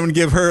candy, but then would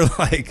give her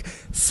like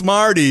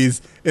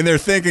Smarties, and their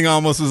thinking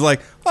almost was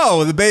like, oh,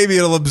 well, the baby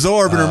it'll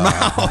absorb in her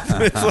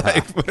mouth. It's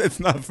like, but it's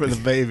not for the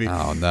baby.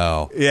 Oh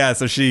no. Yeah,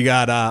 so she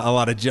got a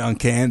lot of junk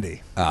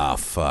candy. Oh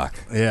fuck.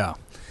 Yeah.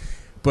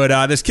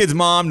 But this kid's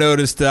mom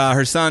noticed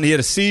her son, he had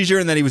a seizure,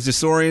 and then he was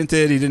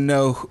disoriented. He didn't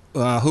know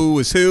who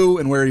was who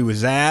and where he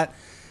was at.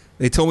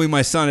 They told me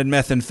my son had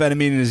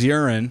methamphetamine in his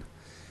urine.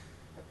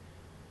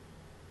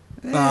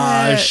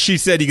 She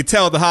said you could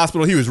tell at the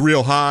hospital he was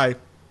real high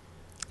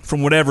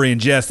from whatever he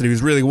ingested. He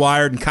was really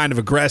wired and kind of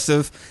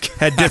aggressive,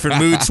 had different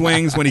mood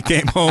swings. When he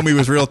came home, he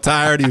was real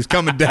tired. He was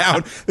coming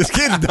down. This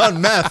kid's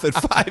done meth at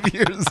 5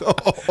 years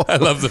old. I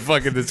love the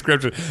fucking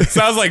description.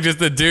 Sounds like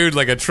just a dude,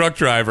 like a truck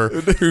driver,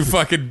 who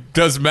fucking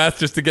does meth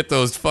just to get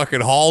those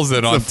fucking hauls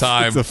in on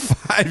time. It's a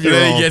 5-year-old. And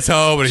then he gets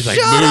home and he's like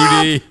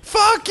Shut moody. Up.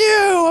 Fuck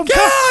you. Get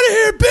out of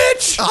here,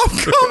 bitch. I'm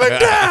coming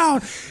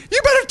down. You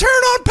better turn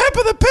on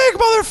Peppa the Pig,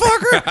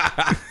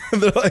 motherfucker.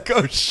 And they're like,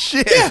 oh,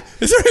 shit. Yeah.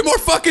 Is there any more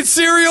fucking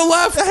cereal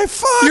left? Hey,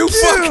 fuck you.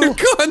 Fucking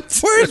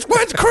cunt.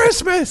 When's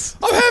Christmas?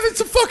 I'm having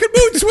some fucking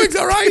mood swings,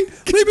 all right?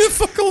 Leave me the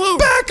fuck alone.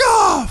 Back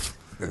off.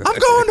 I'm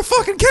going to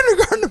fucking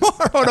kindergarten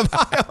tomorrow and I'm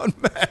high on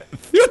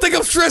meth. You don't think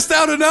I'm stressed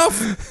out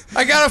enough?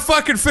 I got a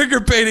fucking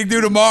finger painting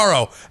due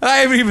tomorrow, and I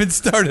haven't even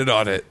started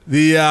on it.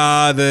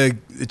 The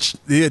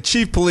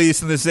chief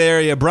police in this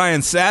area,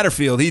 Brian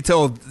Satterfield, he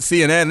told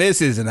CNN,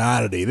 this is an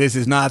oddity. This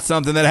is not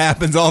something that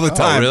happens all the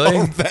time. Really?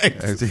 Oh,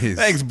 thanks.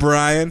 Thanks,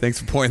 Brian. Thanks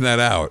for pointing that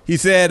out. He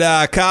said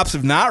cops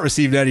have not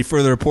received any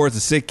further reports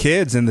of sick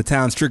kids in the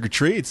town's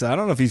trick-or-treats. I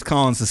don't know if he's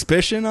calling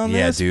suspicion on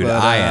this. Yeah, dude,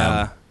 but, I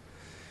am.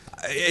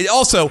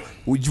 Also,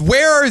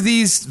 where are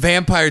these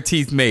vampire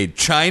teeth made?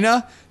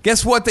 China?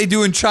 Guess what they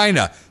do in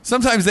China?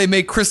 Sometimes they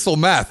make crystal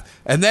meth,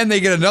 and then they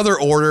get another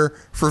order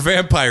for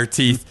vampire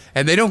teeth,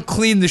 and they don't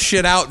clean the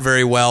shit out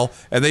very well,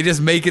 and they just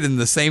make it in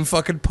the same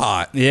fucking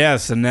pot.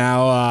 Yes, and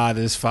now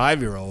this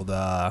 5-year-old,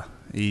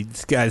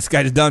 this guy's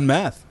done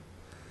meth.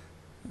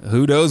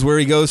 Who knows where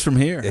he goes from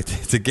here?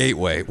 It's a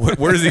gateway.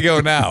 Where does he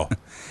go now?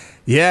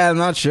 Yeah, I'm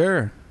not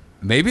sure.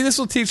 Maybe this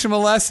will teach him a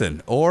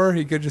lesson, or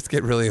he could just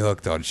get really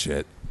hooked on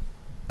shit.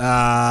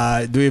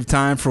 Do we have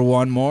time for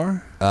one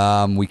more?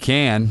 We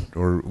can,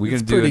 or we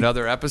can do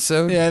another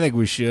episode. Yeah, I think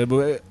we should.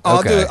 But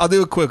I'll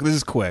do it quick. This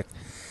is quick.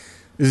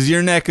 This is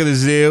your neck of the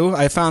zoo.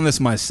 I found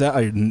this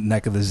myself.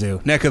 Neck of the zoo,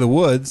 neck of the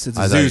woods. It's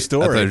a zoo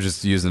story. I thought you were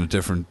just using a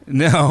different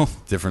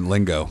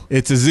lingo.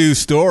 It's a zoo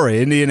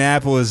story.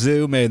 Indianapolis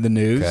Zoo made the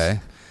news. Okay.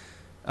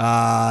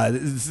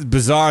 It's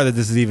bizarre that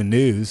this is even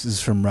news. This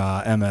is from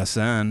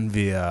MSN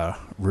via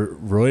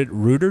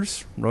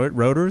Reuters.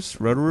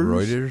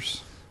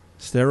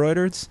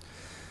 Steroids.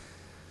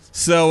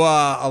 So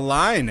a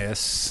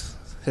lioness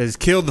has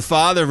killed the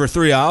father of her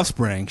 3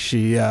 offspring.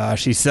 She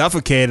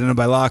suffocated him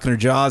by locking her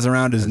jaws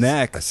around his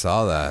neck. I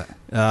saw that.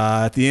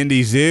 At the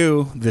Indy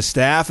Zoo, the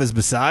staff is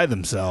beside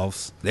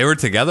themselves. They were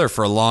together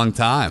for a long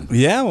time.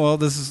 Yeah, well,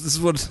 this is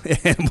what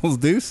animals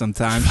do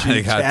sometimes.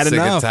 They got sick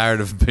and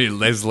tired of being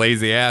his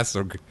lazy ass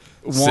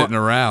sitting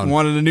around.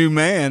 Wanted a new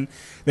man.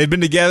 They'd been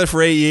together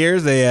for 8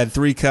 years. They had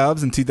 3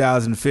 cubs in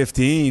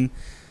 2015.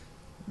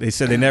 They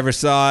said they never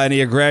saw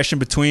any aggression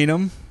between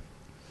them.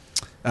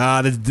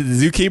 The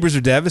zookeepers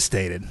are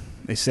devastated.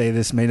 They say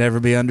this may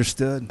never be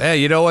understood. Hey,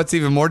 you know what's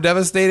even more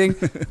devastating?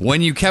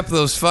 When you kept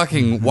those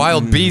fucking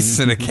wild beasts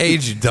in a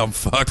cage, you dumb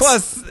fucks.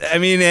 Plus, I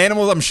mean,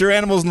 I'm sure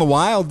animals in the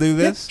wild do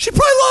this. Yeah, she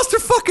probably lost her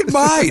fucking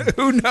mind.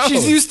 Who knows?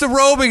 She's used to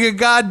roaming a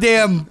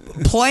goddamn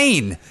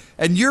plane,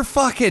 and you're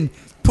fucking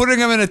putting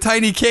them in a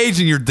tiny cage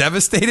and you're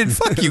devastated?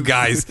 Fuck you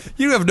guys.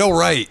 You have no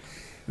right.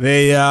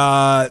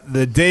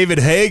 The David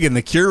Hagen,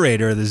 the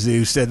curator of the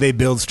zoo, said they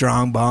build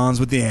strong bonds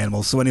with the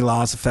animals, so any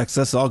loss affects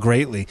us all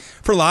greatly.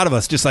 For a lot of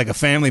us, just like a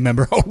family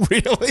member. Oh,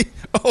 really?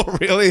 Oh,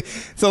 really?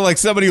 So like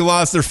somebody who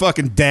lost their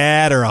fucking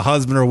dad or a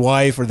husband or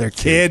wife or their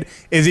kid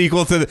is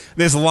equal to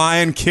this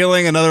lion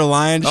killing another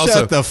lion? Also,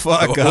 shut the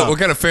fuck up. What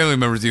kind of family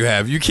members do you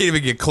have? You can't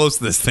even get close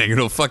to this thing.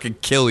 It'll fucking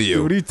kill you.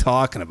 Dude, what are you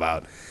talking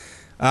about?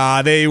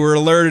 They were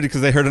alerted because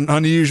they heard an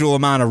unusual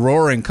amount of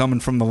roaring coming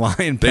from the lion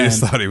pen. They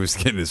just thought he was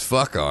getting his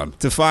fuck on.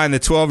 To find the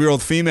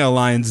 12-year-old female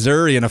lion,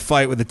 Zuri, in a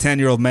fight with the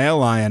 10-year-old male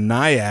lion,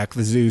 Nyack,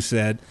 the zoo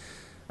said.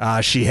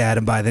 She had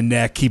him by the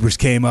neck. Keepers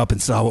came up and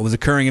saw what was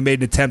occurring and made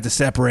an attempt to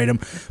separate him,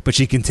 but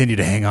she continued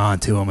to hang on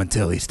to him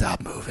until he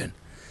stopped moving.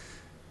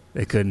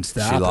 They couldn't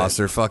stop She lost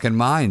her fucking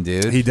mind,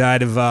 dude. He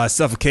died of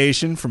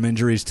suffocation from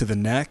injuries to the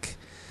neck.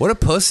 What a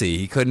pussy.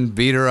 He couldn't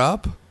beat her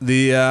up?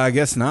 I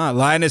guess not.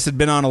 Lioness had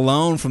been on a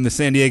loan from the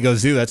San Diego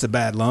Zoo. That's a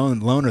bad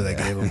loaner they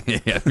gave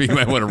him. Yeah, you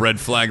might want to red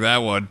flag that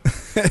one.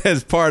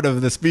 As part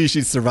of the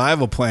species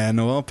survival plan.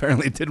 Well,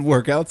 apparently it didn't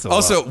work out so well.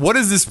 Also, what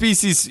is the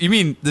species? You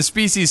mean the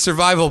species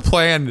survival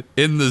plan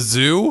in the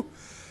zoo?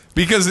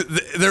 Because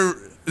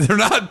they're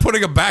not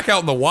putting them back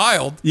out in the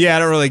wild. Yeah, I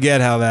don't really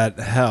get how that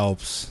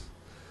helps.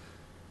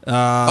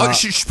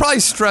 She's probably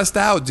stressed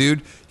out,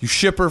 dude. You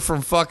ship her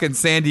from fucking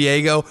San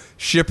Diego,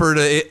 ship her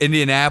to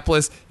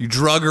Indianapolis, you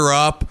drug her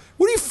up.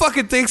 What do you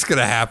fucking think's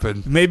gonna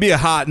happen? Maybe a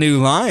hot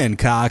new lion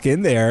cock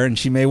in there, and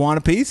she may want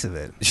a piece of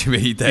it. She may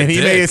eat that. And he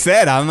dick. may have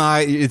said, "I'm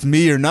not. It's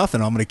me or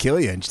nothing. I'm gonna kill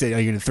you." And she said, "Are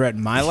you gonna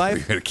threaten my life?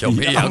 You're gonna kill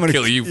me. I'll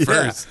kill you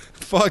first.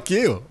 Yeah. Fuck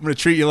you. I'm gonna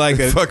treat you like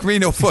a fuck me.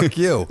 No, fuck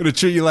you. I'm gonna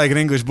treat you like an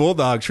English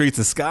bulldog treats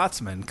a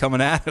Scotsman,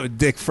 coming at it with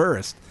dick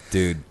first,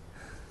 dude."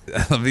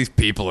 These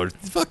people are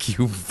fuck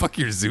you, fuck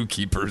your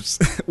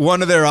zookeepers.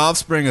 One of their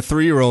offspring, a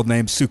 3-year-old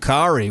named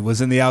Sukari, was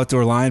in the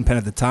outdoor lion pen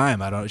at the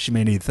time. She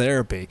may need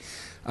therapy.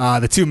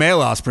 The 2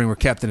 male offspring were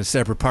kept in a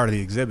separate part of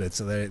the exhibit,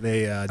 so they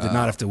did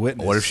not have to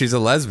witness. What if she's a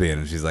lesbian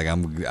and she's like,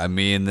 I'm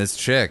me and this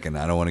chick, and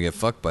I don't want to get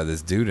fucked by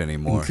this dude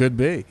anymore? Could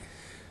be.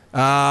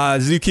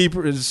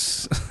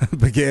 Zookeepers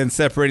began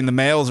separating the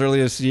males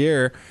earlier this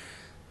year.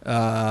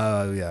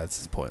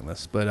 It's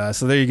pointless. But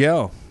so there you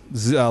go.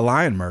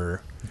 Lion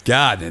murder.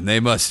 God, and they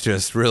must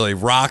just really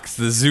rock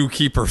the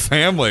zookeeper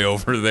family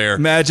over there.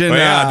 Imagine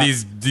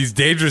these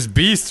dangerous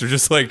beasts are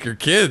just like your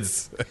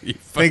kids. You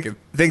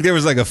think there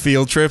was like a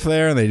field trip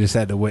there and they just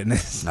had to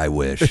witness. I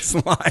wish. This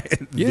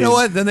lion. You know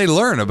what? Then they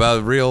learn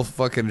about real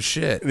fucking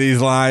shit. These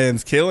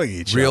lions killing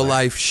each other. Real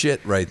life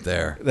shit right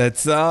there.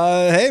 That's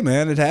hey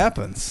man, it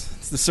happens.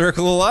 It's the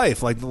circle of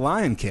life, like the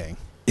Lion King.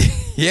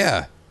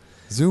 Yeah,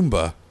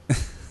 Zumba.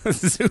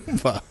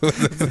 Zumba.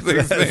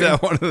 Is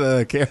that one of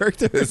the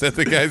characters? Is that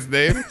the guy's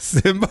name?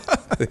 Simba?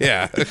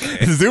 Yeah.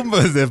 Okay.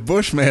 Zumba as if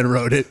Bushman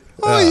wrote it.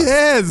 Oh,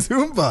 yeah,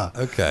 Zumba.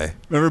 Okay.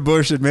 Remember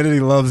Bush admitted he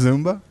loved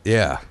Zumba?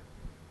 Yeah.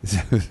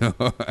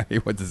 He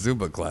went to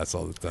Zumba class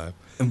all the time.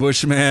 And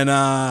Bushman,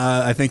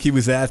 I think he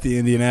was at the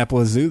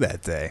Indianapolis Zoo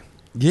that day.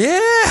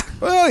 Yeah.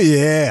 Oh,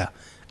 yeah.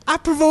 I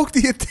provoked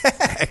the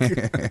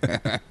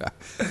attack.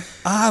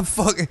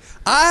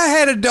 I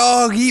had a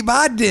dog eat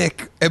my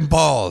dick and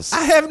balls.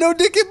 I have no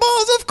dick and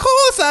balls. Of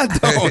course I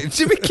don't.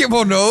 Jimmy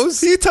Kimmel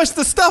knows. You touched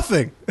the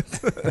stuffing.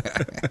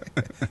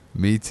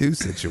 Me too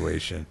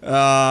situation.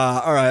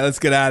 All right, let's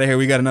get out of here.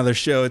 We got another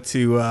show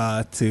to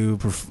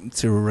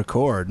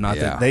record. Not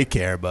that they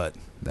care, but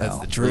that's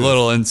the truth. A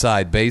little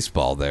inside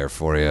baseball there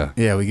for you.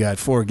 Yeah, we got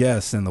 4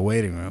 guests in the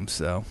waiting room,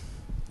 so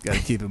got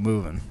to keep it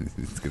moving.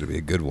 It's going to be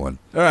a good one.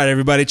 All right,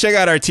 everybody. Check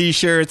out our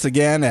T-shirts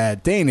again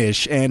at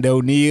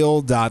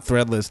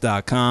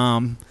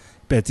danishandoneal.threadless.com.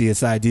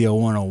 Betsy's Ideal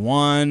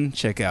 101.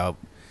 Check out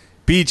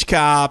Beach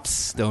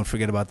Cops. Don't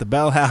forget about the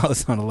Bell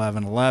House on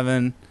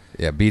 1111.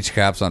 Yeah, Beach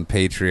Cops on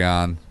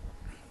Patreon.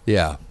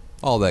 Yeah,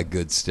 all that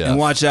good stuff. And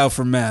watch out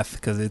for meth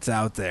because it's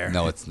out there.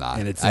 No, it's not.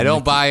 And I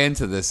don't buy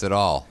into this at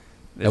all.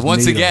 And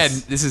once again,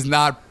 this is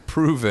not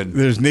proven.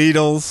 There's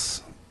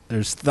needles.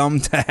 There's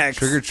thumbtacks.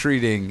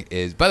 Trick-or-treating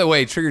is... By the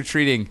way,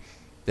 trick-or-treating,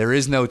 there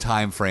is no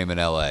time frame in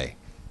L.A.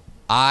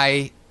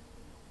 I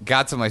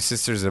got to my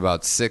sister's at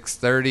about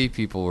 6:30.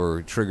 People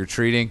were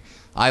trick-or-treating.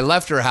 I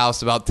left her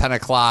house about 10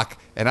 o'clock,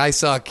 and I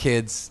saw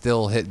kids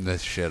still hitting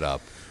this shit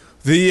up.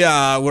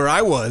 Where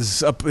I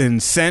was, up in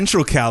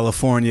Central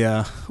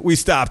California, we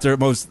stopped there.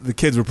 The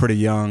kids were pretty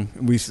young.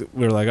 We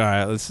were like, all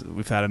right,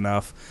 we've had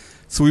enough.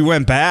 So we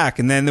went back,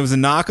 and then there was a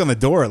knock on the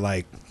door at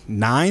like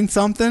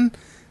 9-something.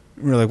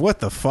 We were like, what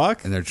the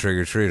fuck? And they're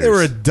trick-or-treaters. They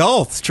were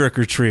adults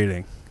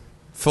trick-or-treating.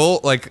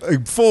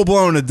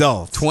 Full-blown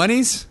adults.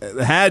 20s?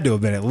 It had to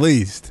have been at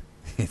least.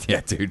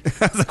 Yeah, dude.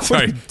 Like,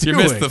 sorry, you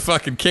missed the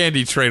fucking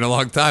candy train a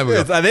long time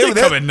ago. Yeah, they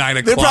come at 9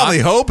 o'clock. They're probably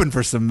hoping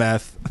for some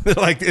meth. They're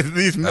like, do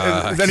you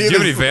have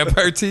any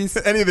vampire teeth?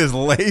 Any of this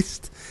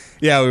laced?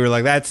 Yeah, we were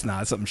like, that's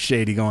not something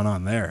shady going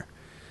on there.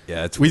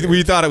 Yeah, it's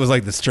we thought it was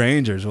like the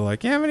strangers. We're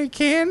like, you have any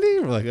candy?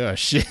 We're like, oh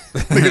shit,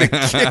 they're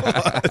gonna kill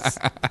us.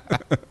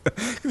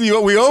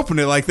 We opened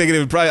it like thinking it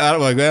would probably. I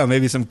don't know, like, well,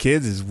 maybe some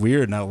kids is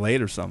weird, not late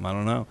or something. I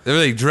don't know. They were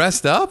like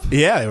dressed up.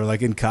 Yeah, they were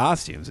like in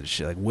costumes and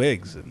shit, like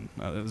wigs, and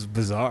it was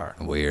bizarre.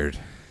 Weird.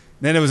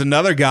 Then there was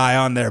another guy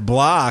on their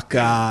block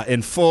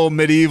in full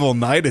medieval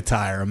night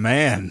attire. A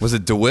man. Was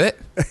it DeWitt?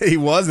 He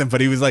wasn't,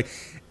 but he was like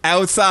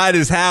outside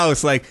his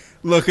house, like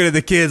looking at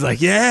the kids, like,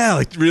 yeah,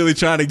 like really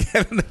trying to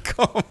get them to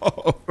come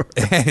over.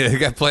 The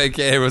guy playing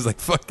K was like,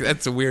 fuck,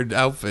 that's a weird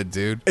outfit,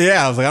 dude.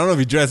 Yeah, I was like, I don't know if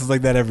he dresses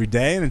like that every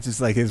day, and it's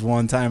just like his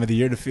one time of the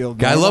year to feel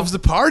guy normal. loves the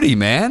party,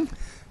 man.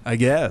 I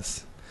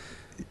guess.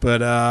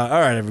 But all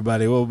right,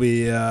 everybody, we'll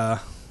be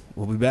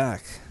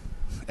back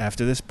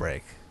after this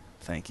break.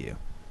 Thank you.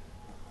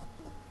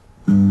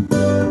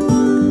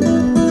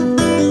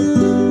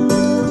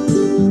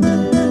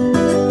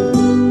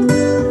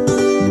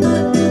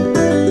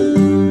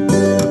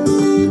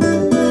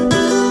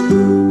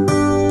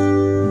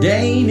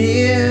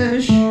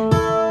 Danish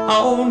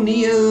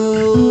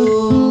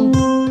O'Neill,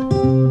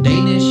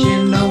 Danish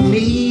and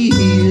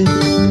O'Neill.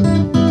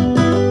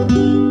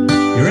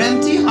 Your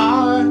empty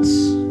hearts,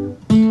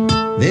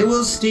 they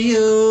will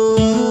steal.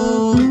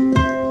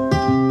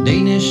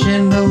 Danish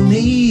and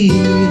O'Neill.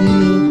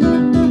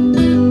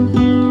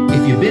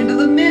 If you've been to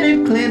the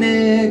Minute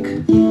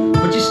Clinic,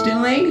 but you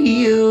still ain't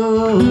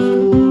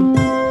healed,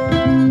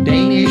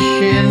 Danish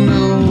and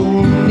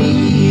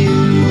O'Neill.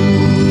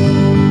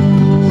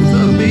 What's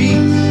up, B?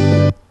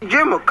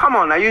 Jim, come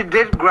on now, you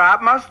did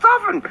grab my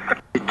stuffing.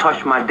 You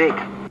touched my dick.